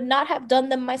personally would not have done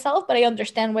them myself, but I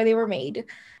understand why they were made.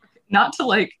 Not to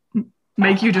like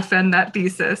make you defend that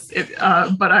thesis,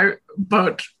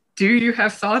 but do you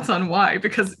have thoughts on why?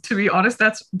 Because to be honest,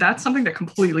 that's something that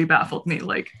completely baffled me,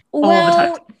 like all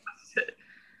the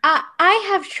time. I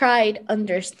have tried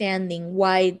understanding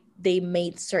why they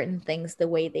made certain things the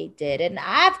way they did, and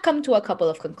I've come to a couple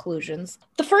of conclusions.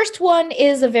 The first one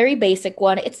is a very basic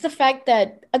one. It's the fact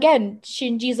that, again,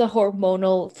 Shinji's a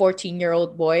hormonal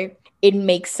 14-year-old boy. It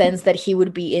makes sense that he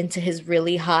would be into his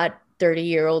really hot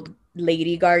 30-year-old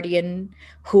lady guardian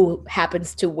who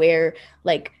happens to wear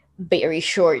like very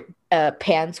short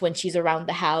pants when she's around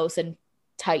the house and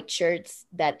tight shirts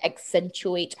that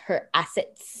accentuate her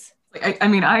assets. I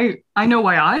mean, I know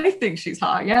why I think she's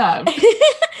hot. Yeah.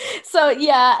 So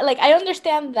yeah, like I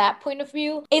understand that point of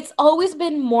view. It's always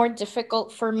been more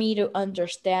difficult for me to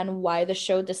understand why the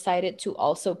show decided to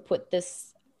also put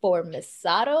this for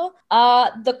Misato.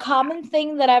 The common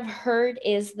thing that I've heard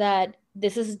is that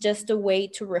this is just a way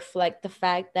to reflect the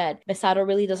fact that Misato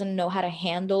really doesn't know how to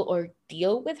handle or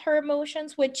deal with her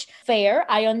emotions, which fair,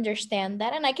 I understand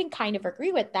that, and I can kind of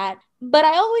agree with that. But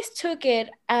I always took it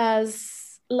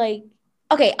as like,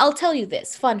 okay, I'll tell you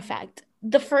this fun fact.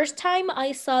 The first time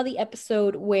I saw the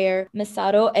episode where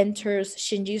Misato enters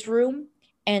Shinji's room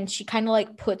and she kind of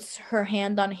like puts her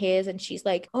hand on his and she's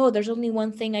like, oh, there's only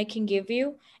one thing I can give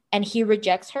you. And he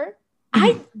rejects her.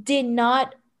 I did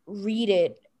not read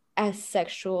it as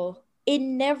sexual. It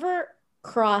never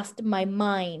crossed my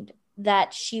mind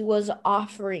that she was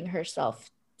offering herself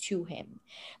to him,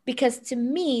 because to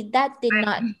me that did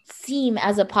not seem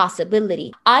as a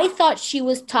possibility. I thought she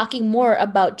was talking more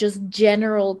about just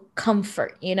general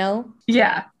comfort, you know?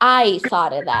 Yeah. I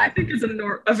thought of that. I think it's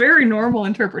a very normal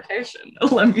interpretation,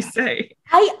 let me say.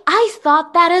 I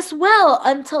thought that as well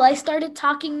until I started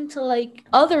talking to like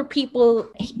other people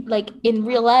like in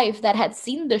real life that had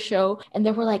seen the show, and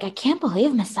they were like, I can't believe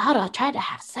Misato tried to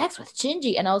have sex with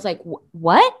Shinji. And I was like,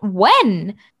 what?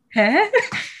 When? Huh?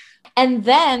 And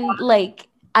then like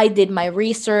I did my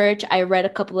research. I read a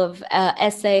couple of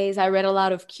essays. I read a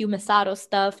lot of Q Misato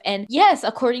stuff. And yes,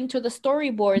 according to the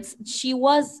storyboards, she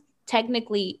was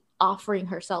technically offering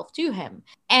herself to him.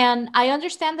 And I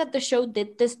understand that the show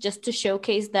did this just to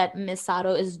showcase that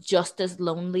Misato is just as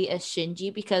lonely as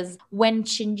Shinji, because when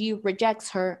Shinji rejects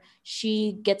her,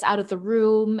 she gets out of the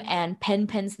room and Pen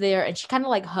Pen's there and she kind of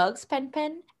like hugs Pen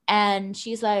Pen. and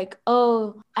she's like,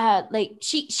 oh, like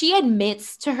she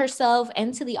admits to herself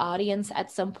and to the audience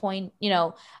at some point, you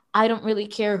know, I don't really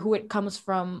care who it comes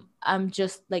from. I'm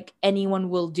just like, anyone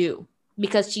will do,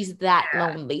 because she's that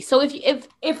lonely. So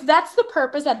if that's the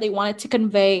purpose that they wanted to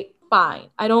convey, fine.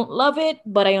 I don't love it,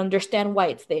 but I understand why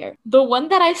it's there. The one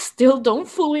that I still don't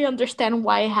fully understand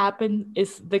why it happened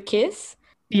is the kiss.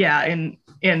 Yeah, in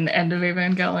End of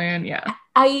Evangelion, yeah.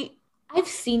 I've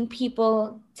seen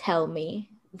people tell me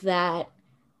that,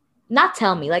 not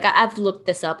tell me, like I've looked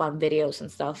this up on videos and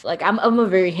stuff. Like I'm a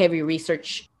very heavy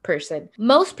research person.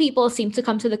 Most people seem to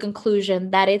come to the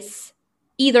conclusion that it's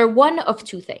either one of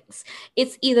two things.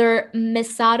 It's either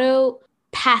Misato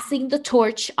passing the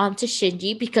torch onto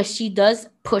Shinji, because she does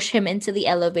push him into the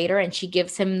elevator and she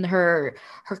gives him her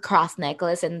cross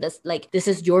necklace and this, like, this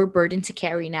is your burden to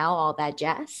carry now, all that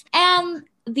jazz. And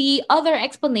the other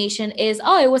explanation is,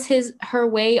 oh, it was her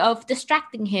way of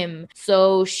distracting him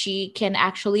so she can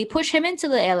actually push him into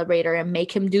the elevator and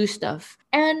make him do stuff.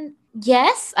 And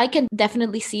yes, I can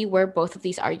definitely see where both of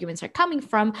these arguments are coming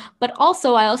from, but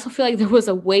also I also feel like there was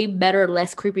a way better,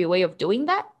 less creepy way of doing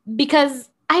that. Because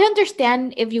I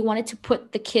understand if you wanted to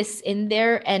put the kiss in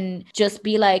there and just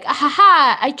be like,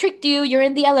 ha, I tricked you, you're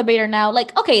in the elevator now.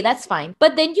 Like, okay, that's fine.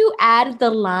 But then you add the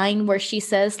line where she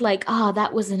says, like, oh,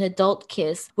 that was an adult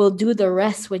kiss. We'll do the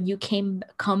rest when you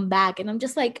come back. And I'm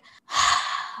just like,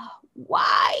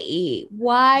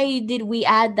 why did we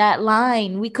add that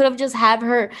line? We could have just had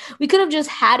her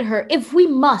if we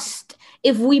must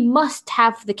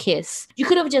have the kiss, you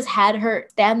could have just had her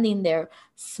standing there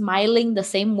smiling the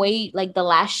same way, like the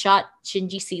last shot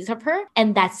Shinji sees of her,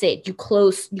 and that's it. You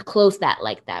close that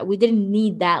like that. We didn't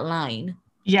need that line.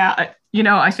 Yeah, you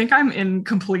know, I think I'm in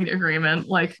complete agreement.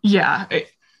 Like, yeah,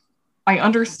 I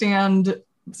understand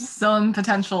some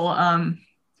potential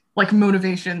like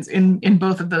motivations in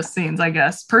both of those scenes. I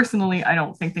guess personally, I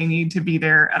don't think they need to be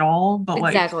there at all. But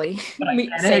exactly, like, but I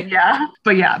get it, yeah.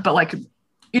 But like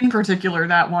in particular,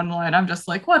 that one line, I'm just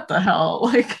like, what the hell?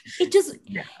 Like, it just,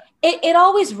 yeah. It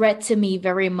always read to me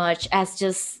very much as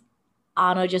just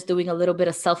Ano just doing a little bit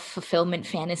of self-fulfillment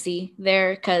fantasy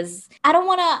there, because I don't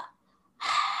want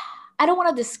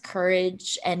to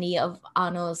discourage any of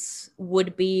Ano's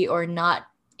would-be or not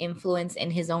influence in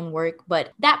his own work,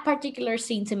 but that particular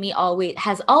scene to me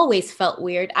has always felt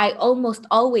weird. I almost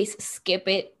always skip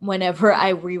it whenever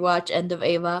I rewatch End of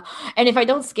Eva, and if I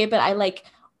don't skip it, I like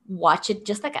watch it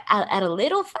just like at a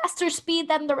little faster speed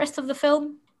than the rest of the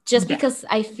film. Just because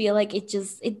I feel like it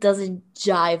doesn't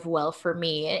jive well for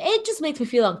me. It just makes me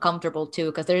feel uncomfortable too,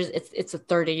 because it's a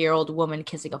 30-year-old woman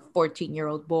kissing a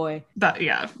 14-year-old boy.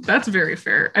 That's very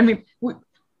fair. I mean,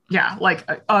 like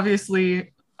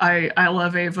obviously I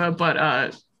love Eva,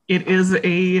 but it is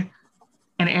an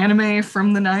anime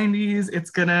from the 90s. It's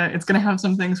gonna have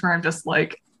some things where I'm just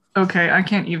like, okay, I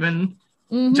can't even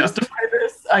justify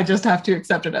this. I just have to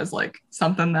accept it as like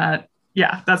something that,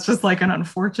 yeah, that's just like an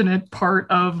unfortunate part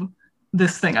of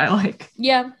this thing I like.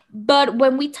 Yeah, but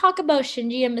when we talk about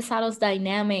Shinji and Misato's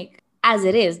dynamic, as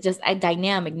it is, just a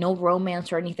dynamic, no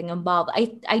romance or anything involved,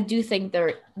 I do think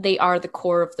they are the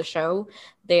core of the show.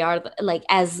 They are, like,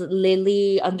 as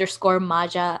Lily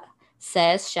 _Maja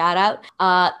says, shout out,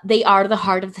 they are the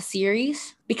heart of the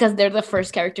series, because they're the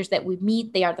first characters that we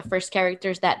meet. They are the first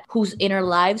characters whose inner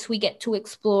lives we get to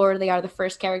explore. They are the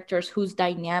first characters whose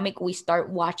dynamic we start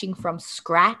watching from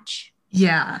scratch.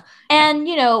 Yeah. And,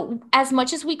 you know, as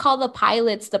much as we call the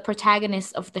pilots the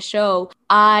protagonists of the show,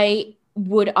 I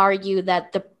would argue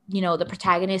that the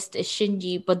protagonist is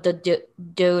Shinji, but the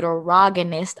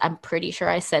deuteragonist, I'm pretty sure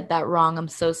I said that wrong, I'm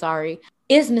so sorry,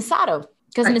 is Misato.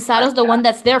 Because Misato's the one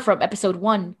that's there from episode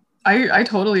 1. I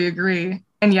totally agree.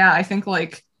 And yeah, I think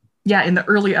like, yeah, in the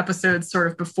early episodes, sort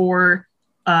of before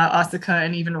Asuka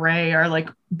and even Rei are like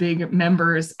big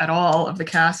members at all of the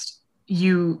cast,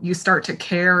 you start to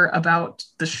care about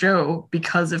the show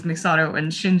because of Misato and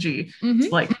Shinji.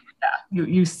 Like, yeah,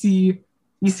 you see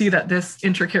that this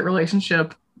intricate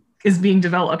relationship is being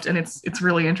developed, and it's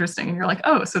really interesting. And you're like,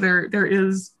 oh, so there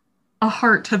is a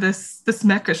heart to this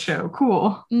mecha show.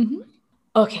 Cool.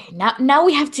 Okay, now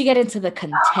we have to get into the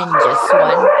contentious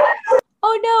one.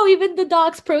 Oh no, even the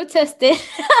dogs protested.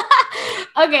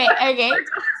 Okay.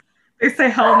 They say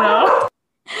hell no.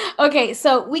 Okay,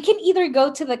 so we can either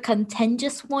go to the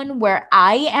contentious one where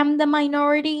I am the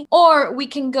minority, or we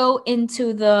can go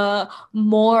into the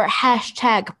more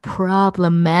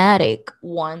 #problematic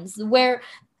ones where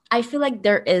I feel like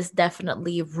there is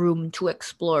definitely room to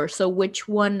explore. So which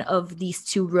one of these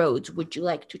two roads would you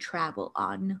like to travel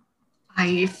on?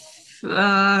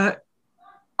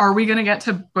 Are are we going to get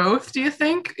to both, do you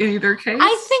think, in either case?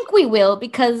 I think we will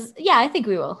because, I think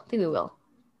we will.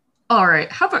 All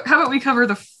right. How about we cover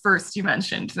the first you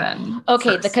mentioned then?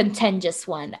 Okay, first. the contentious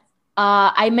one.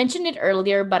 I mentioned it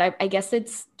earlier, but I guess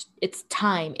it's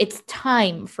time. It's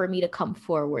time for me to come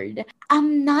forward.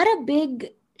 I'm not a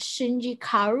big Shinji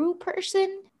Karu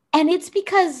person, and it's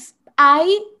because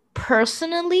I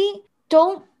personally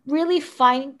don't really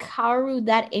find Kaoru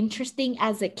that interesting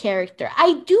as a character.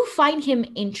 I do find him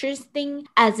interesting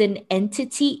as an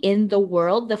entity in the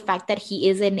world. The fact that he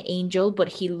is an angel, but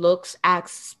he looks,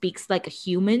 acts, speaks like a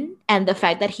human, and the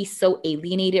fact that he's so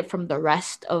alienated from the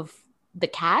rest of the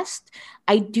cast,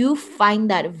 I do find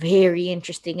that very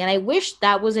interesting. And I wish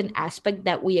that was an aspect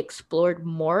that we explored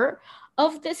more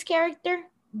of this character.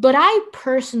 But I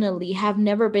personally have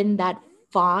never been that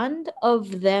fond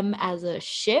of them as a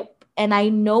ship. And I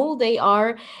know they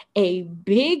are a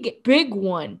big, big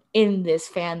one in this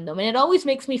fandom. And it always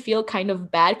makes me feel kind of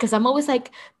bad because I'm always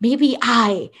like, maybe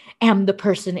I am the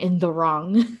person in the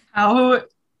wrong. How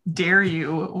dare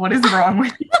you? What is wrong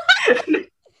with you?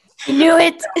 I knew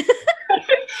it.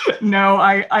 No,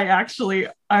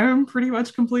 I'm pretty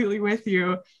much completely with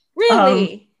you.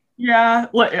 Really? Yeah.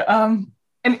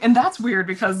 And that's weird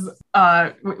because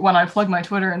when I plug my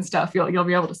Twitter and stuff, you'll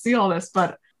be able to see all this.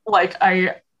 But like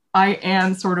I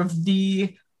am sort of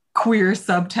the queer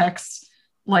subtext.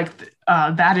 Like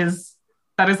that is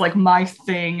like my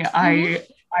thing. Mm-hmm.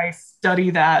 I study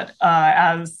that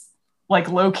as like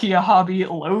low-key a hobby,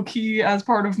 low-key as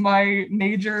part of my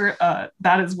major.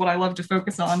 That is what I love to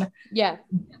focus on. Yeah.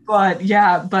 But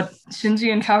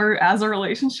Shinji and Kaoru as a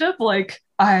relationship, like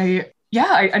I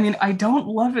mean, I don't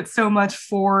love it so much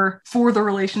for the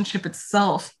relationship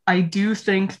itself. I do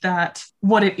think that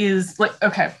what it is, like,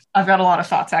 okay, I've got a lot of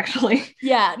thoughts, actually.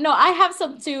 Yeah, no, I have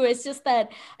some too. It's just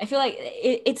that I feel like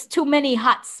it's too many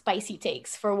hot, spicy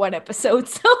takes for one episode,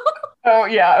 so. Oh,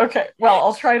 yeah, okay. Well,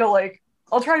 I'll try to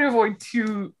avoid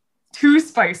too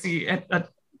spicy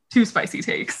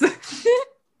takes.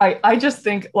 I just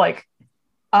think, like,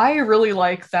 I really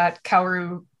like that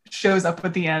Kaoru shows up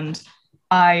at the end.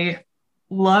 I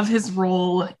love his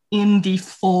role in the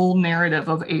full narrative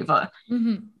of Eva.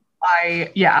 Mm-hmm.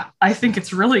 I think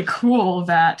it's really cool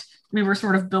that we were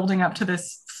sort of building up to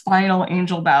this final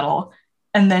angel battle,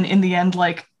 and then in the end,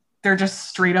 like, there just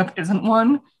straight up isn't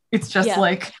one. It's just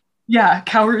like,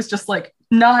 Kaoru's just like,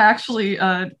 nah, actually,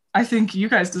 I think you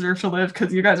guys deserve to live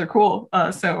because you guys are cool,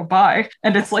 so bye.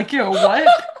 And it's like, yo, what?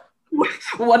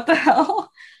 What the hell?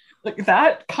 Like,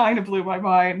 that kind of blew my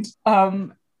mind.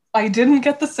 I didn't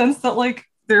get the sense that, like,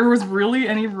 there was really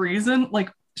any reason,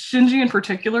 like, Shinji in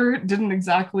particular didn't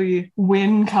exactly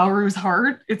win Kaoru's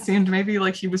heart. It seemed maybe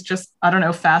like he was just, I don't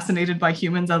know, fascinated by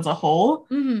humans as a whole.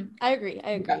 Mm-hmm. I agree.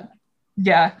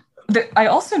 Yeah. I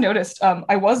also noticed,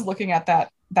 I was looking at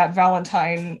that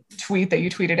Valentine tweet that you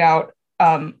tweeted out.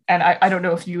 And I don't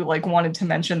know if you like wanted to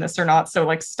mention this or not, so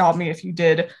like stop me if you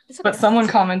did. Okay. But someone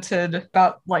commented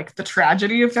about like the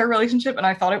tragedy of their relationship, and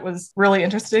I thought it was really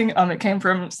interesting. It came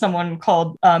from someone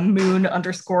called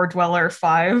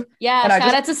Moon_Dweller5. Yeah, and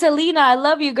shout out to Selena. I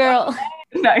love you, girl.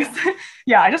 Nice.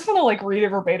 Yeah, I just want to like read it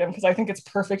verbatim because I think it's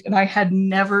perfect, and I had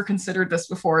never considered this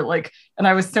before. Like, and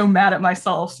I was so mad at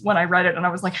myself when I read it, and I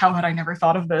was like, how had I never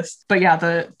thought of this? But yeah,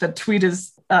 the tweet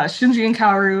is Shinji and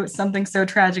Kaoru, something so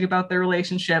tragic about their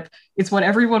relationship. It's what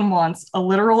everyone wants, a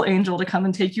literal angel to come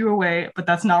and take you away, but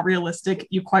that's not realistic.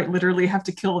 You quite literally have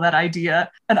to kill that idea.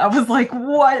 And I was like,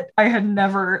 what? I had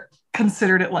never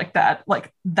considered it like that.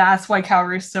 Like, that's why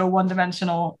Kaoru is so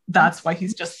one-dimensional. That's why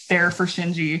he's just there for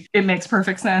Shinji. It makes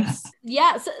perfect sense.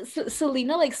 Yeah, so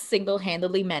Selena like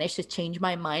single-handedly managed to change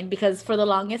my mind because for the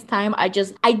longest time I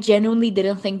genuinely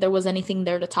didn't think there was anything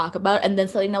there to talk about, and then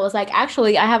Selena was like,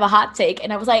 actually I have a hot take,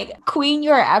 and I was like, Queen,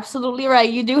 you're absolutely right,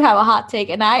 you do have a hot take,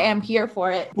 and I am here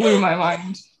for it. Blew my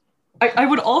mind. I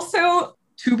would also,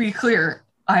 to be clear,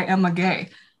 I am a gay.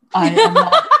 I am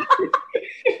not.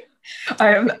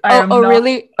 I am not...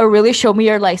 really show me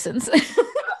your license.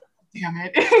 Damn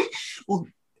it. Well,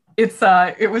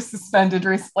 it was suspended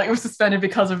recently. It was suspended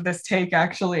because of this take,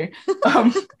 actually.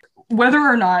 Whether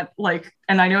or not, like,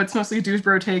 and I know it's mostly a douche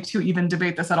bro take to even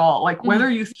debate this at all, like, whether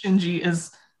you think Shinji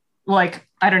is, like,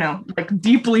 I don't know, like,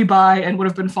 deeply bi and would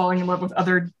have been falling in love with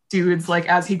other dudes, like,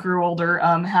 as he grew older,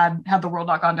 had the world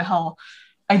not gone to hell.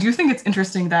 I do think it's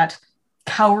interesting that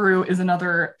Kaoru is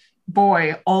another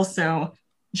boy also,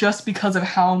 just because of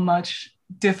how much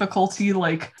difficulty,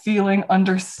 like, feeling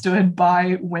understood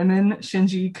by women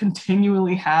Shinji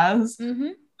continually has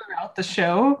throughout the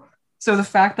show. So the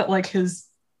fact that, like, his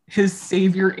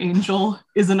savior angel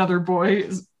is another boy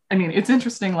is, I mean, it's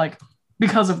interesting, like,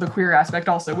 because of the queer aspect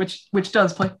also, which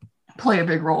does play a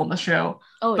big role in the show.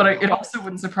 Oh, But yeah. it also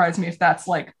wouldn't surprise me if that's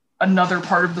like another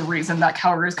part of the reason that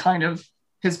Kaoru is kind of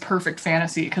his perfect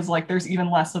fantasy, because like there's even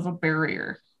less of a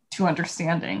barrier to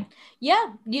understanding.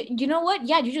 Yeah, you know what?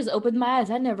 Yeah, you just opened my eyes.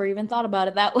 I never even thought about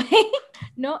it that way.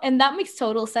 No, and that makes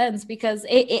total sense because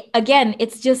again,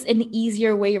 it's just an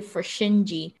easier way for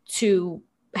Shinji to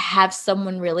have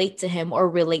someone relate to him or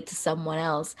relate to someone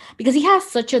else because he has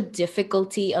such a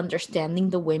difficulty understanding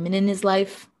the women in his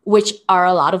life, which are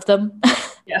a lot of them,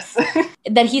 Yes.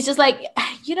 that he's just like,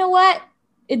 you know what?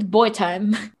 It's boy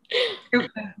time.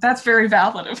 That's very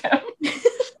valid of him.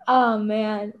 Oh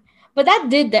man. But that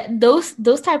did that those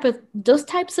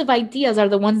types of ideas are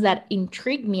the ones that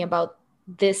intrigue me about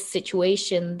this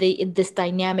situation, this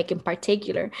dynamic in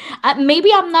particular.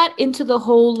 Maybe I'm not into the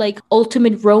whole like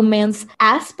ultimate romance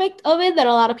aspect of it that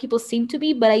a lot of people seem to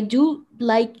be, but I do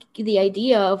like the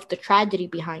idea of the tragedy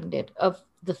behind it, of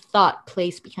the thought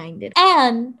placed behind it.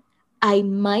 And I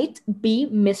might be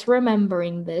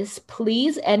misremembering this.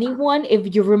 Please, anyone,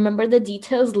 if you remember the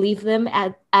details, leave them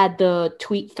at the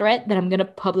tweet thread that I'm going to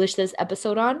publish this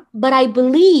episode on. But I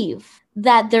believe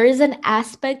that there is an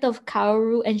aspect of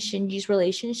Kaoru and Shinji's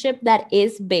relationship that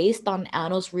is based on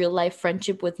Ano's real life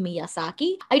friendship with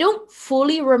Miyazaki. I don't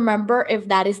fully remember if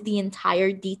that is the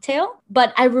entire detail,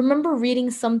 but I remember reading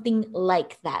something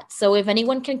like that. So if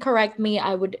anyone can correct me,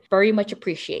 I would very much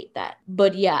appreciate that.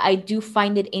 But yeah, I do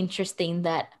find it interesting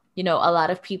that, you know, a lot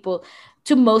of people,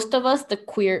 to most of us, the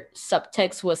queer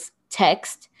subtext was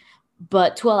text,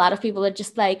 but to a lot of people, it's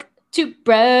just like, two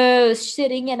bros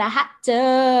sitting in a hot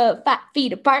tub 5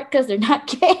 feet apart because they're not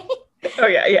gay. Oh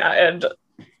yeah, and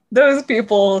those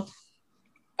people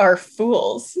are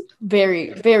fools.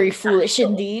 Very, very foolish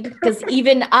indeed. Because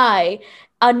even I,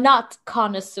 a not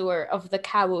connoisseur of the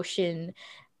Kawoshin,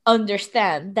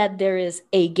 understand that there is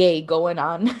a gay going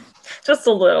on. Just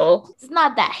a little. It's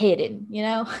not that hidden, you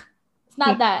know? It's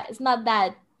not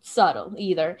that subtle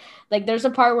either. Like there's a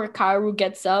part where Kaoru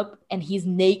gets up and he's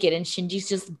naked and Shinji's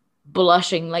just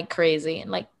blushing like crazy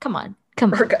and like, come on.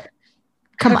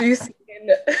 Have you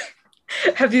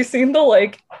seen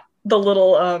the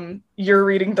little you're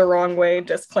reading the wrong way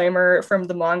disclaimer from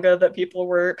the manga that people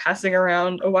were passing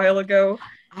around a while ago?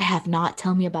 I have not.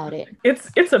 Tell me about it.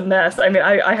 It's a mess. I mean,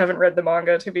 I haven't read the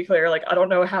manga, to be clear. Like, I don't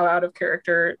know how out of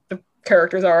character the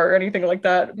characters are or anything like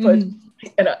that. But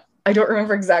and I don't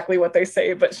remember exactly what they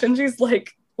say, but Shinji's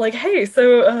like, hey,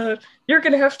 so you're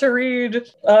gonna have to read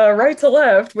right to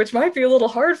left, which might be a little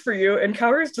hard for you. And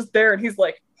Kaoru's just there, and he's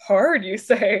like, hard, you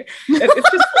say? And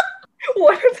it's just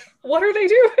what are they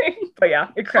doing? But yeah,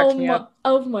 it cracked me up.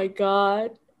 Oh my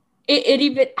god!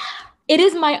 It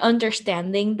is my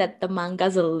understanding that the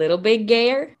manga's a little bit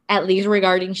gayer, at least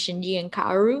regarding Shinji and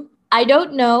Kaoru. I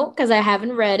don't know because I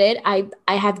haven't read it. I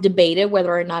have debated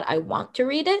whether or not I want to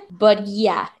read it, but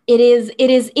yeah, it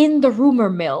is in the rumor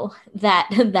mill that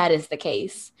that is the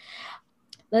case.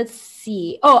 Let's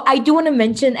see. Oh, I do want to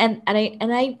mention, and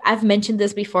I've mentioned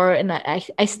this before, and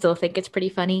I still think it's pretty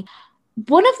funny.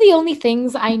 One of the only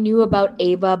things I knew about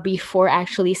Ava before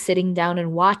actually sitting down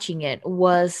and watching it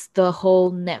was the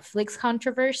whole Netflix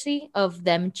controversy of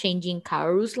them changing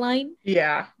Kaoru's line.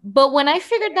 Yeah. But when I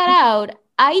figured that out,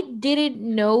 I didn't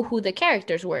know who the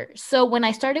characters were. So when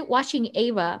I started watching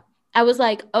Ava, I was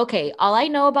like, okay, all I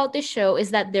know about this show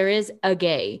is that there is a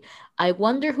gay. I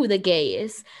wonder who the gay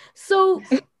is. So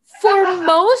for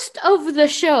most of the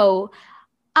show,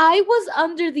 I was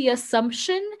under the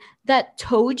assumption that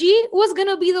Toji was going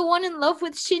to be the one in love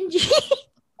with Shinji.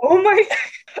 Oh my,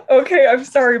 okay, I'm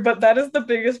sorry, but that is the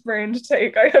biggest brained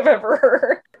take I have ever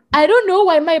heard. I don't know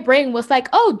why my brain was like,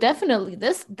 oh, definitely,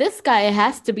 this guy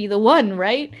has to be the one,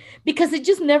 right? Because it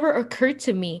just never occurred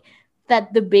to me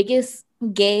that the biggest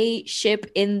gay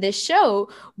ship in this show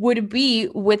would be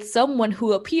with someone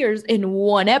who appears in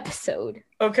one episode.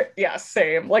 Okay, yeah,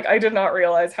 same. Like, I did not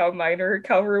realize how minor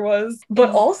Kaoru was.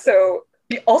 But also,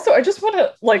 I just want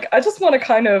to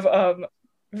kind of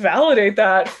validate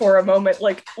that for a moment.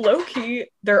 Like, low-key,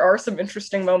 there are some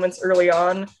interesting moments early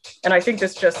on, and I think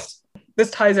this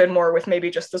ties in more with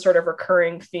maybe just the sort of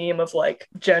recurring theme of like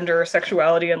gender,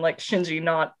 sexuality, and like Shinji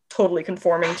not totally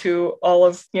conforming to all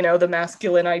of, you know, the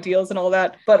masculine ideals and all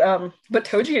that. But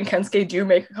Toji and Kensuke do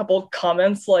make a couple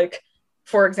comments, like,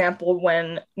 for example,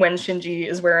 when Shinji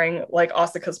is wearing like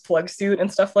Asuka's plug suit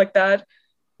and stuff like that,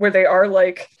 where they are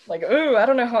like, ooh, I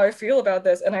don't know how I feel about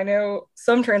this. And I know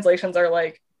some translations are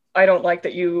like, I don't like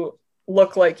that you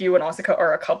look like you and Asuka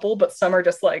are a couple, but some are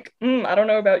just like, I don't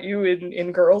know about you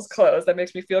in girls' clothes. That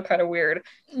makes me feel kind of weird.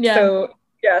 Yeah. So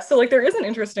Yeah, so like there is an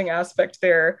interesting aspect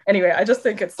there. Anyway, I just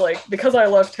think it's like, because I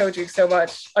love Toji so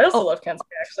much, I also love Kensuke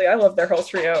actually. I love their whole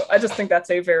trio. I just think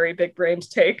that's a very big brained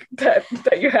take that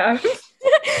you have.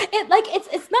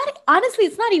 It's not, honestly,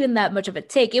 it's not even that much of a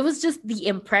take. It was just the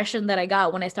impression that I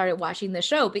got when I started watching the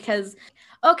show, because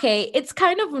okay, it's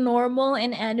kind of normal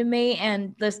in anime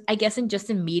and this, I guess, in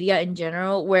media in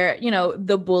general, where, you know,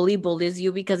 the bully bullies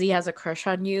you because he has a crush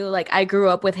on you. Like, I grew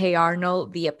up with Hey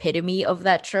Arnold, the epitome of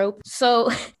that trope.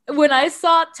 So when I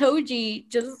saw Toji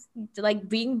just like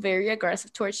being very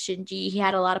aggressive towards Shinji, he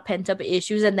had a lot of pent up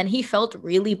issues, and then he felt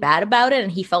really bad about it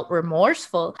and he felt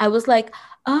remorseful. I was like,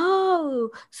 oh,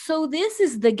 so this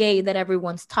is the gay that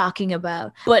everyone's talking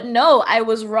about. But no, I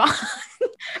was wrong.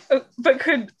 But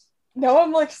now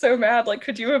I'm like so mad. Like,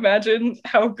 could you imagine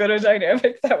how good a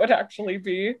dynamic that would actually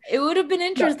be? It would have been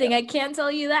interesting. I can't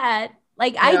tell you that.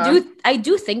 Like, Yeah. I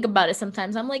do think about it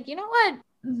sometimes. I'm like, you know what?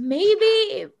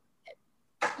 Maybe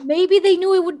they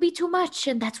knew it would be too much,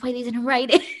 and that's why they didn't write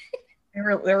it. They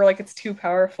were like, it's too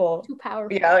powerful. Too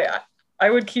powerful. Yeah. I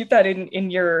would keep that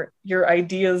in your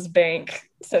ideas bank,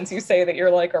 since you say that you're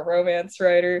like a romance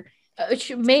writer.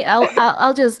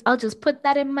 I'll just put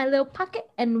that in my little pocket,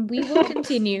 and we will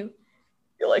continue.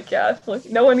 You're like, yeah, look,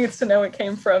 no one needs to know it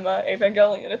came from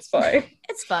Evangelion. It's fine.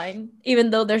 It's fine. Even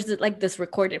though there's like this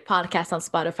recorded podcast on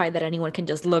Spotify that anyone can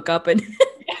just look up and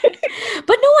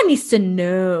but no one needs to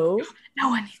know. No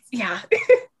one needs, yeah.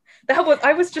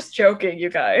 I was just joking, you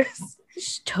guys.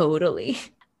 Totally.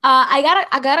 I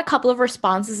got a couple of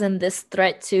responses in this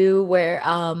thread too, where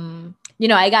you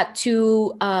know, I got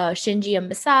two Shinji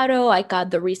and Misato. I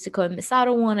got the Risako and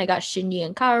Misato one. I got Shinji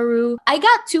and Kaoru. I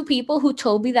got two people who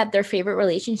told me that their favorite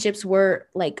relationships were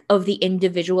like of the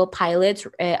individual pilots,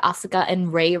 Asuka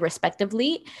and Rei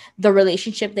respectively, the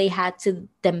relationship they had to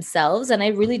themselves. And I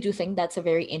really do think that's a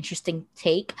very interesting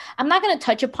take. I'm not going to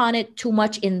touch upon it too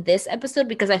much in this episode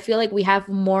because I feel like we have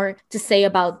more to say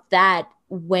about that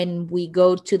when we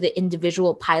go to the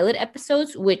individual pilot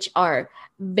episodes, which are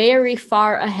very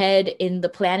far ahead in the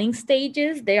planning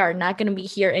stages. They are not going to be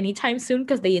here anytime soon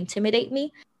because they intimidate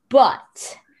me.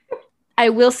 But I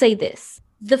will say this.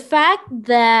 The fact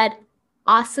that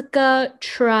Asuka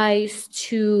tries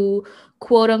to,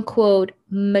 quote unquote,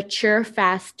 mature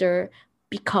faster,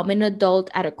 become an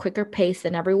adult at a quicker pace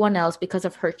than everyone else because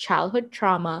of her childhood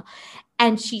trauma,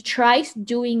 and she tries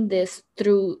doing this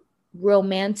through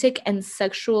romantic and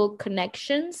sexual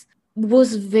connections,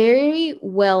 was very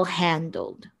well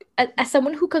handled. As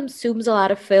someone who consumes a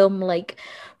lot of film, like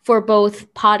for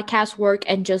both podcast work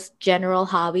and just general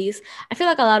hobbies, I feel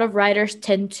like a lot of writers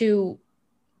tend to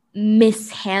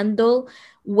mishandle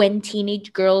when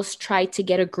teenage girls try to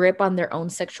get a grip on their own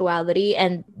sexuality,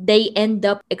 and they end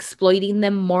up exploiting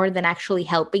them more than actually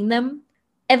helping them.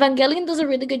 Evangelion does a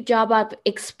really good job of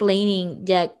explaining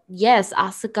that, yes,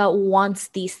 Asuka wants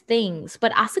these things,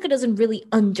 but Asuka doesn't really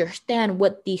understand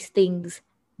what these things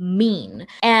mean.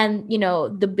 And, you know,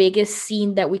 the biggest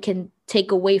scene that we can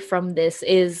take away from this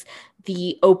is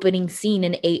the opening scene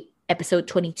in episode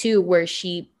 22, where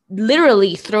she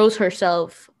literally throws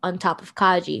herself on top of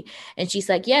Kaji. And she's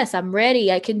like, yes, I'm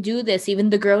ready. I can do this,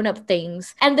 even the grown-up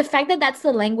things. And the fact that that's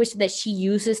the language that she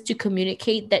uses to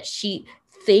communicate that she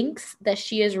thinks that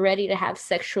she is ready to have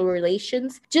sexual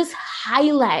relations just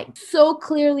highlights so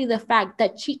clearly the fact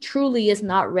that she truly is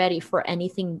not ready for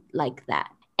anything like that.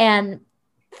 And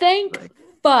thank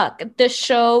fuck the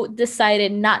show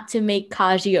decided not to make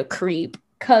Kaji a creep,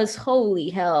 because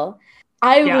holy hell,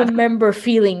 I remember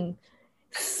feeling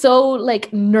so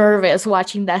like nervous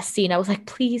watching that scene. I was like,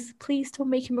 please don't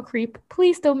make him a creep.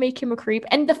 Please don't make him a creep.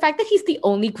 And the fact that he's the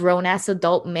only grown-ass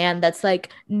adult man that's like,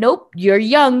 nope, you're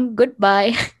young,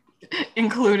 goodbye.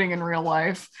 Including in real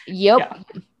life. Yep.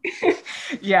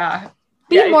 Yeah.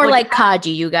 Be more like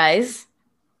Kaji, you guys.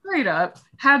 Straight up.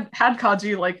 Had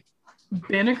Kaji like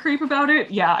been a creep about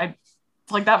it, yeah,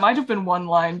 like that might have been one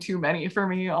line too many for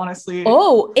me, honestly.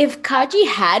 Oh, if Kaji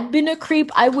had been a creep,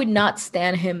 I would not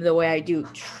stand him the way I do.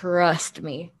 Trust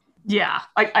me. Yeah,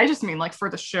 I just mean like for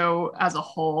the show as a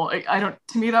whole, I don't.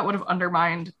 To me, that would have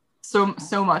undermined so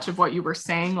much of what you were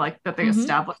saying, like that they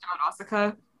established about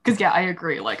Asuka. Because yeah, I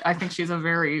agree. Like I think she's a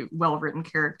very well written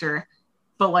character,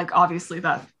 but like obviously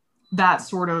that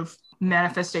sort of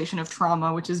manifestation of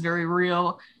trauma, which is very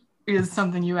real, is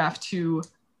something you have to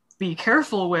be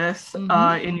careful with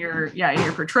in your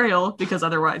portrayal, because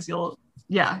otherwise you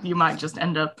might just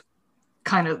end up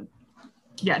kind of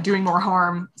doing more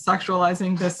harm,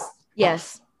 sexualizing this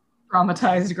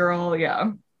traumatized girl.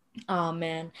 Oh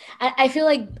man, I feel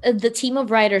like the team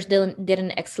of writers did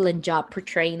an excellent job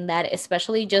portraying that,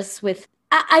 especially just with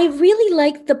I really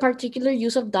like the particular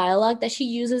use of dialogue that she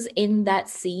uses in that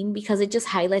scene because it just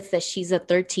highlights that she's a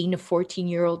 13 to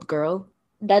 14-year-old girl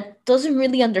that doesn't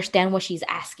really understand what she's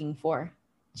asking for.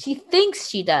 She thinks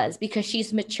she does because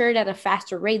she's matured at a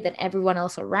faster rate than everyone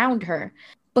else around her,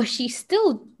 but she's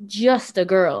still just a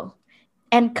girl.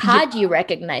 And Kaji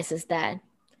recognizes that,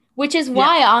 which is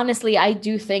why, honestly, I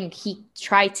do think he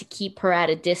tried to keep her at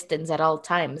a distance at all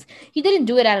times. He didn't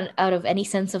do it out of any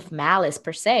sense of malice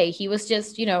per se. He was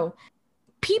just,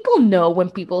 people know when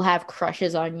people have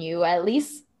crushes on you, at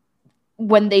least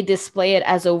when they display it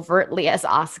as overtly as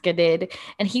Asuka did.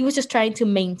 And he was just trying to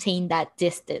maintain that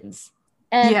distance.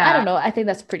 And I don't know, I think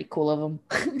that's pretty cool of him.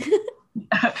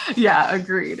 Yeah,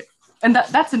 agreed. And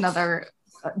that's another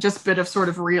just bit of sort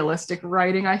of realistic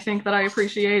writing, I think, that I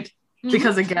appreciate.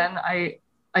 Because again, I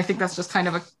think that's just kind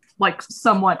of a like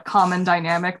somewhat common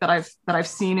dynamic that I've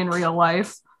seen in real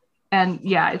life. And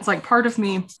yeah, it's like part of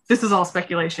me, this is all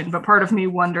speculation, but part of me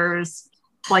wonders,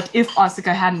 like, if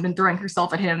Asuka hadn't been throwing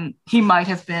herself at him, he might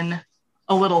have been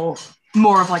a little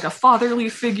more of like a fatherly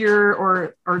figure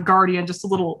or guardian, just a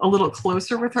little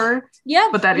closer with her. Yeah.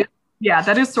 But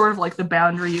that is sort of like the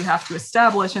boundary you have to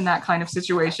establish in that kind of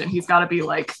situation. He's got to be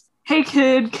like, hey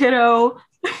kiddo,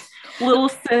 little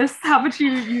sis, how about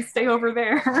you stay over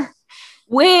there?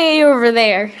 Way over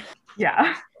there.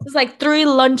 Yeah. It's like 3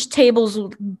 lunch tables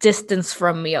distance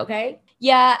from me, okay?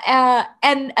 Yeah,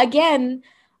 and again,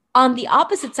 on the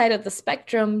opposite side of the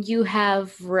spectrum, you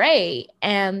have Rei,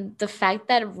 and the fact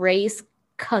that Rei's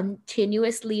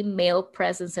continuously male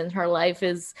presence in her life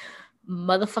is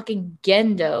motherfucking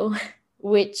Gendo,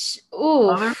 which,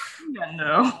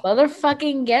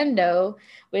 motherfucking Gendo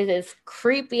with his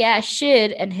creepy ass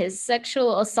shit and his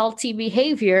sexual assaulty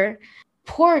behavior.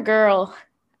 Poor girl.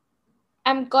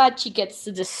 I'm glad she gets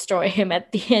to destroy him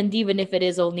at the end, even if it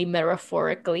is only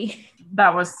metaphorically.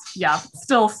 That was,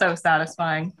 still so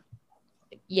satisfying.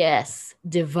 Yes,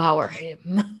 devour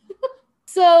him.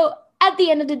 So, at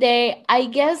the end of the day, I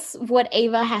guess what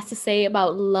Ava has to say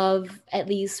about love, at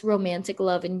least romantic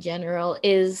love in general,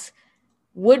 is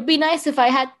would be nice if I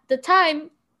had the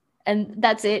time. And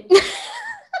that's it.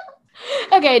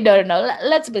 Okay, no.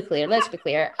 Let's be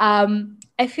clear.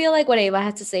 I feel like what Ava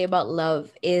has to say about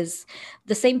love is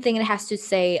the same thing it has to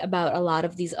say about a lot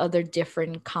of these other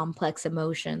different complex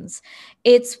emotions.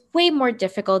 It's way more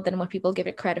difficult than what people give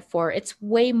it credit for. It's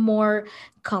way more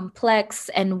complex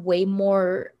and way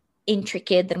more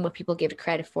intricate than what people give it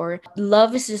credit for.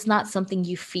 Love is just not something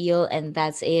you feel and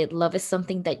that's it. Love is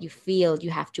something that you feel. You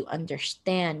have to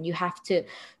understand. You have to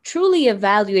truly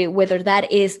evaluate whether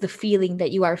that is the feeling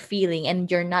that you are feeling and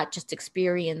you're not just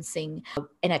experiencing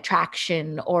an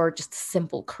attraction or just a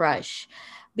simple crush.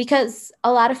 Because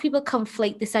a lot of people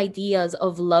conflate these ideas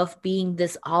of love being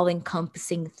this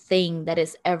all-encompassing thing that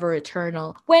is ever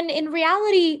eternal, when in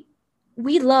reality,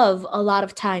 we love a lot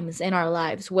of times in our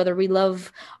lives, whether we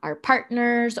love our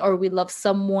partners or we love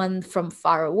someone from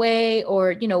far away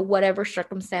or, whatever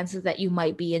circumstances that you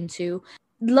might be into.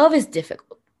 Love is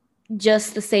difficult,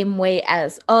 just the same way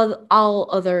as all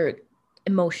other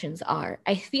emotions are.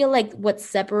 I feel like what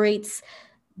separates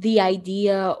the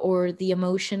idea or the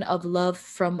emotion of love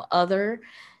from other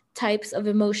types of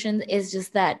emotion is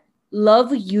just that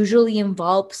love usually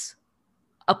involves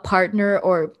a partner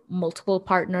or multiple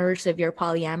partners if you're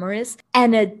polyamorous,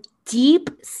 and a deep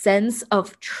sense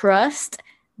of trust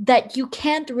that you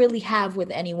can't really have with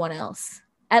anyone else.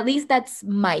 At least that's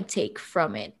my take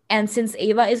from it. And since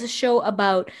Ava is a show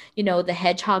about, the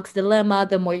hedgehog's dilemma,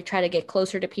 the more you try to get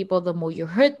closer to people, the more you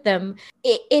hurt them,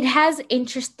 it has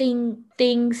interesting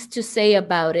things to say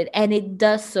about it. And it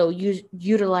does so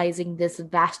utilizing this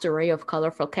vast array of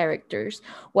colorful characters.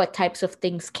 What types of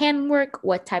things can work,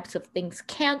 what types of things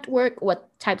can't work, what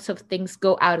types of things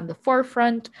go out in the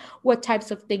forefront, what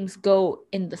types of things go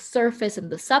in the surface and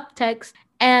the subtext.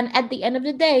 And at the end of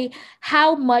the day,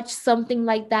 how much something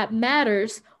like that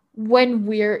matters when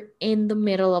we're in the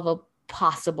middle of a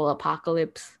possible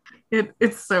apocalypse.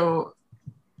 It's so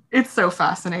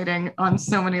fascinating on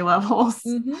so many levels.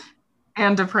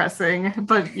 And depressing,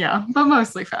 but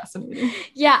mostly fascinating.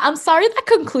 Yeah, I'm sorry that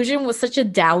conclusion was such a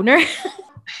downer.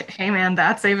 Hey man,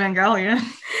 that's Evangelion.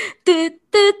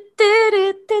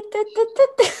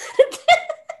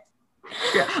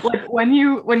 Yeah, like when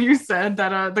you said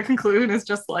that the conclusion is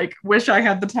just like wish I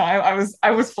had the time,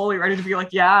 I was fully ready to be like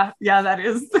yeah that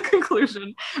is the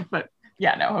conclusion, but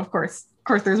no, of course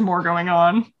there's more going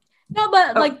on. No,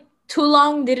 but like too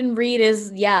long didn't read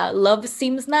is love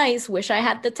seems nice, wish I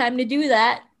had the time to do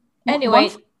that.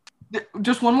 Anyway,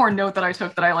 just one more note that I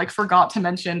took that I forgot to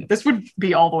mention. This would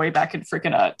be all the way back in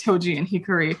freaking Toji and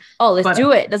Hikari. Oh, let's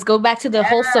do it. Let's go back to the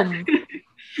wholesome.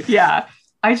 Yeah,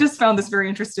 I just found this very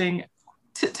interesting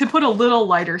to put a little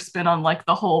lighter spin on like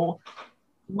the whole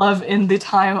love in the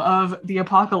time of the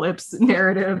apocalypse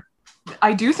narrative.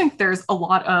 I do think there's a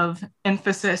lot of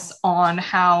emphasis on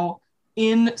how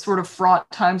in sort of fraught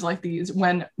times like these,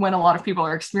 when a lot of people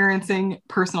are experiencing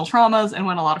personal traumas and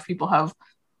when a lot of people have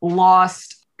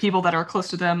lost people that are close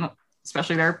to them,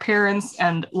 especially their parents,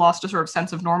 and lost a sort of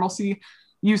sense of normalcy,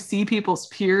 you see people's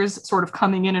peers sort of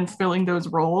coming in and filling those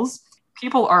roles.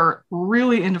 People are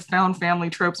really into found family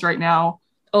tropes right now.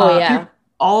 Oh, yeah.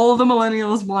 All the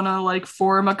millennials want to like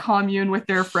form a commune with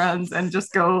their friends and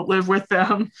just go live with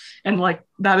them. And like,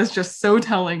 that is just so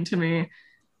telling to me.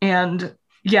 And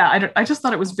yeah, I just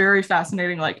thought it was very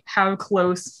fascinating, like how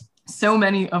close so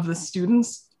many of the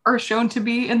students are shown to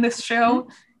be in this show.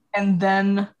 Mm-hmm. And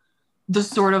then the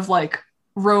sort of like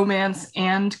romance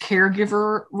and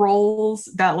caregiver roles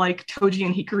that like Toji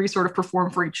and Hikari sort of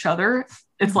perform for each other.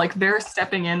 It's like they're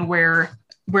stepping in where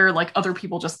like other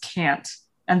people just can't.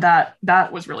 And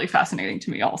that was really fascinating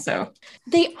to me also.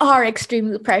 They are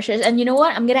extremely precious. And you know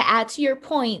what? I'm going to add to your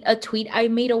point a tweet I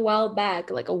made a while back,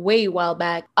 like a way while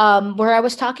back, where I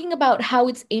was talking about how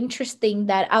it's interesting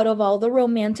that out of all the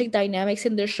romantic dynamics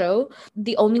in the show,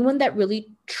 the only one that really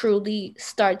truly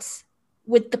starts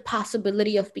with the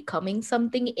possibility of becoming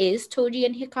something is Toji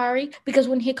and Hikari. Because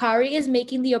when Hikari is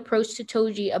making the approach to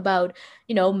Toji about,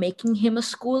 you know, making him a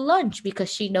school lunch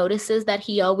because she notices that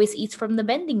he always eats from the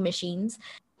vending machines,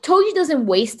 Toji doesn't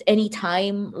waste any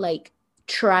time like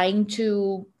trying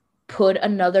to put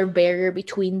another barrier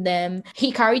between them.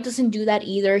 Hikari doesn't do that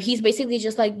either. He's basically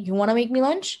just like, you want to make me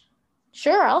lunch?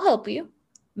 Sure, I'll help you.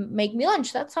 Make me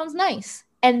lunch. That sounds nice.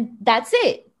 And that's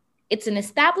it. It's an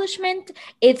establishment.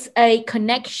 It's a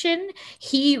connection.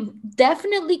 He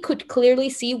definitely could clearly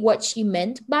see what she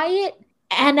meant by it.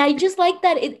 And I just like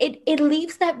that it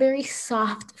leaves that very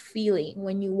soft feeling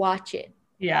when you watch it.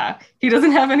 Yeah. He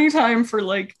doesn't have any time for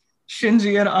like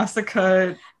Shinji and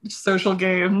Asuka social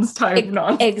games type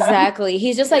nonsense. Exactly.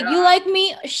 He's just like, you like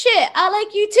me? Shit, I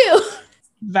like you too.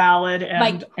 Valid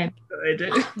and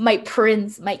good. My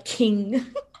prince, my king.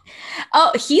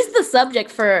 Oh, he's the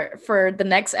subject for the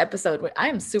next episode. I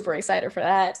am super excited for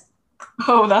that.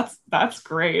 Oh, that's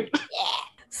great. Yeah.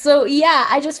 So yeah,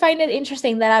 I just find it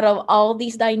interesting that out of all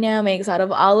these dynamics, out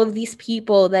of all of these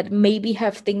people that maybe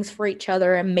have things for each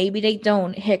other and maybe they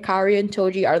don't, Hikari and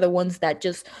Toji are the ones that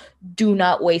just do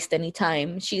not waste any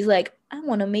time. She's like, I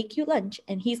want to make you lunch.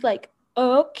 And he's like,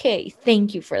 okay,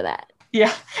 thank you for that.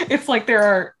 Yeah, it's like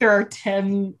there are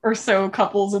 10 or so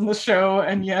couples in the show,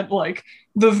 and yet like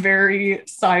the very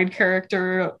side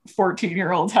character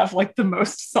 14-year-olds have like the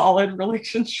most solid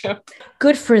relationship.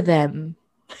 Good for them.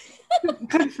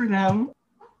 Good for them.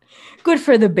 Good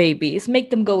for the babies. Make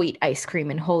them go eat ice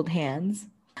cream and hold hands.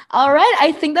 All right,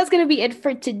 I think that's going to be it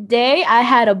for today. I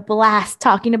had a blast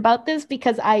talking about this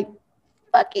because I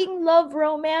fucking love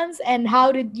romance and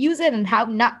how to use it and how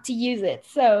not to use it.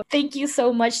 So thank you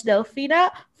so much,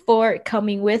 Delfina, for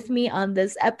coming with me on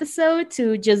this episode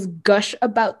to just gush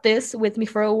about this with me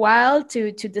for a while,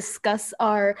 to discuss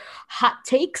our hot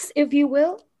takes, if you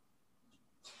will.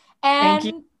 And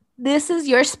thank you. This is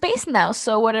your space now.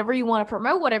 So whatever you want to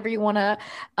promote, whatever you want to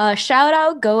shout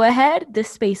out, go ahead.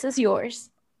 This space is yours.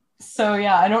 So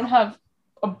yeah, I don't have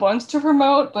a bunch to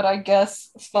promote, but I guess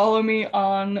follow me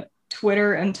on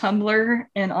Twitter and Tumblr.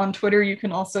 And on Twitter, you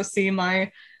can also see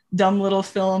my dumb little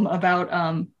film about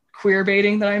queer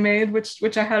baiting that I made,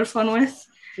 which I had fun with.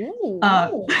 Ooh.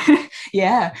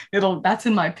 Yeah, that's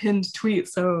in my pinned tweet.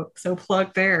 So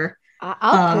plug there.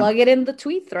 I'll plug it in the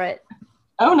tweet thread.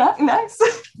 Oh, nice.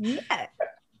 Yeah.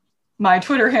 My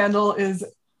Twitter handle is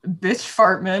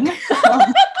bitchfartman.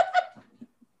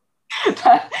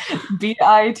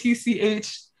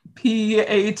 BITCHPH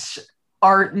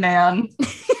Artman.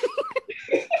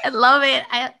 I love it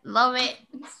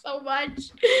so much.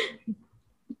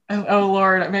 Oh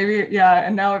Lord, maybe yeah.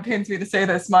 And now it pains me to say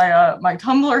this. My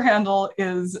Tumblr handle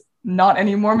is not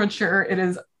any more mature. It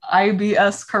is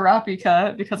IBS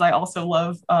Karapika because I also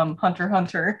love Hunter x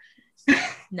Hunter.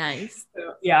 Nice.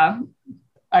 So, yeah,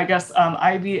 I guess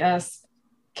IBS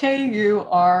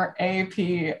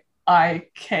KURAPIKA.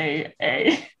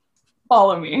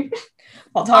 Follow me.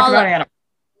 I'll talk about anime.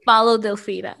 Follow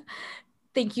Delfina.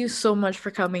 Thank you so much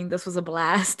for coming. This was a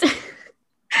blast.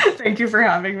 Thank you for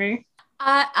having me.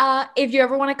 If you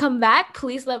ever want to come back,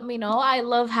 please let me know. I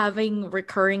love having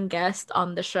recurring guests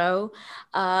on the show.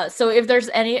 So if there's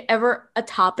ever a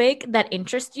topic that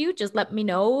interests you, just let me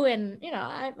know, and you know,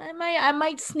 I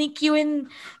might sneak you in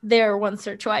there once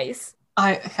or twice.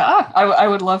 I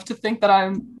would love to think that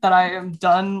I am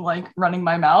done like running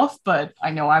my mouth, but I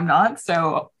know I'm not.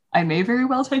 So I may very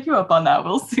well take you up on that.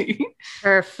 We'll see.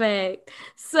 Perfect.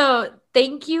 So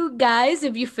thank you guys.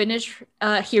 If you finished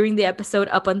hearing the episode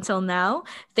up until now,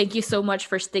 thank you so much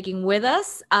for sticking with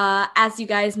us. As you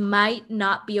guys might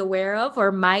not be aware of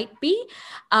or might be,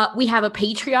 we have a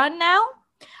Patreon now.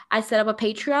 I set up a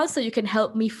Patreon so you can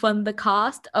help me fund the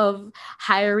cost of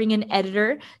hiring an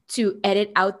editor to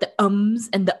edit out the ums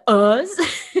and the uhs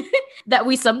that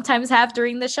we sometimes have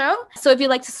during the show. So if you'd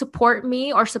like to support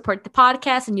me or support the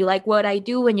podcast and you like what I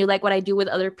do and you like what I do with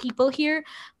other people here,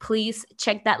 please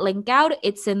check that link out.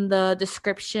 It's in the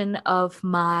description of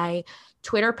my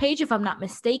Twitter page, if I'm not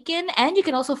mistaken. And you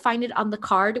can also find it on the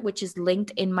card, which is linked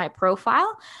in my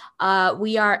profile.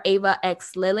 We are Ava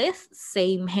X Lilith,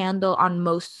 same handle on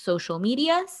most social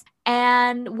medias.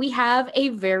 And we have a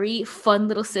very fun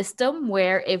little system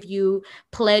where if you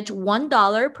pledge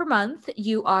 $1 per month,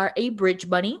 you are a bridge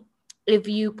bunny. If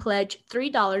you pledge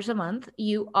 $3 a month,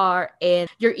 you're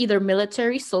either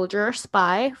military, soldier, or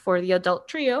spy for the adult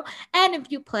trio. And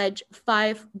if you pledge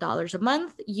 $5 a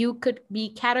month, you could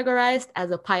be categorized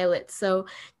as a pilot. So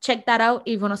check that out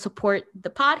if you want to support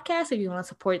the podcast, if you want to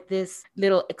support this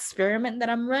little experiment that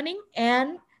I'm running,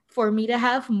 and for me to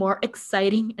have more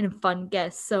exciting and fun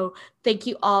guests. So thank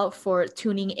you all for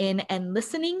tuning in and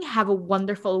listening. Have a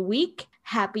wonderful week.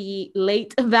 Happy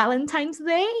late Valentine's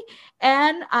Day.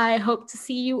 And I hope to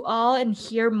see you all and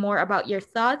hear more about your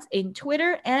thoughts in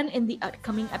Twitter and in the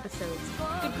upcoming episodes.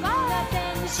 Goodbye.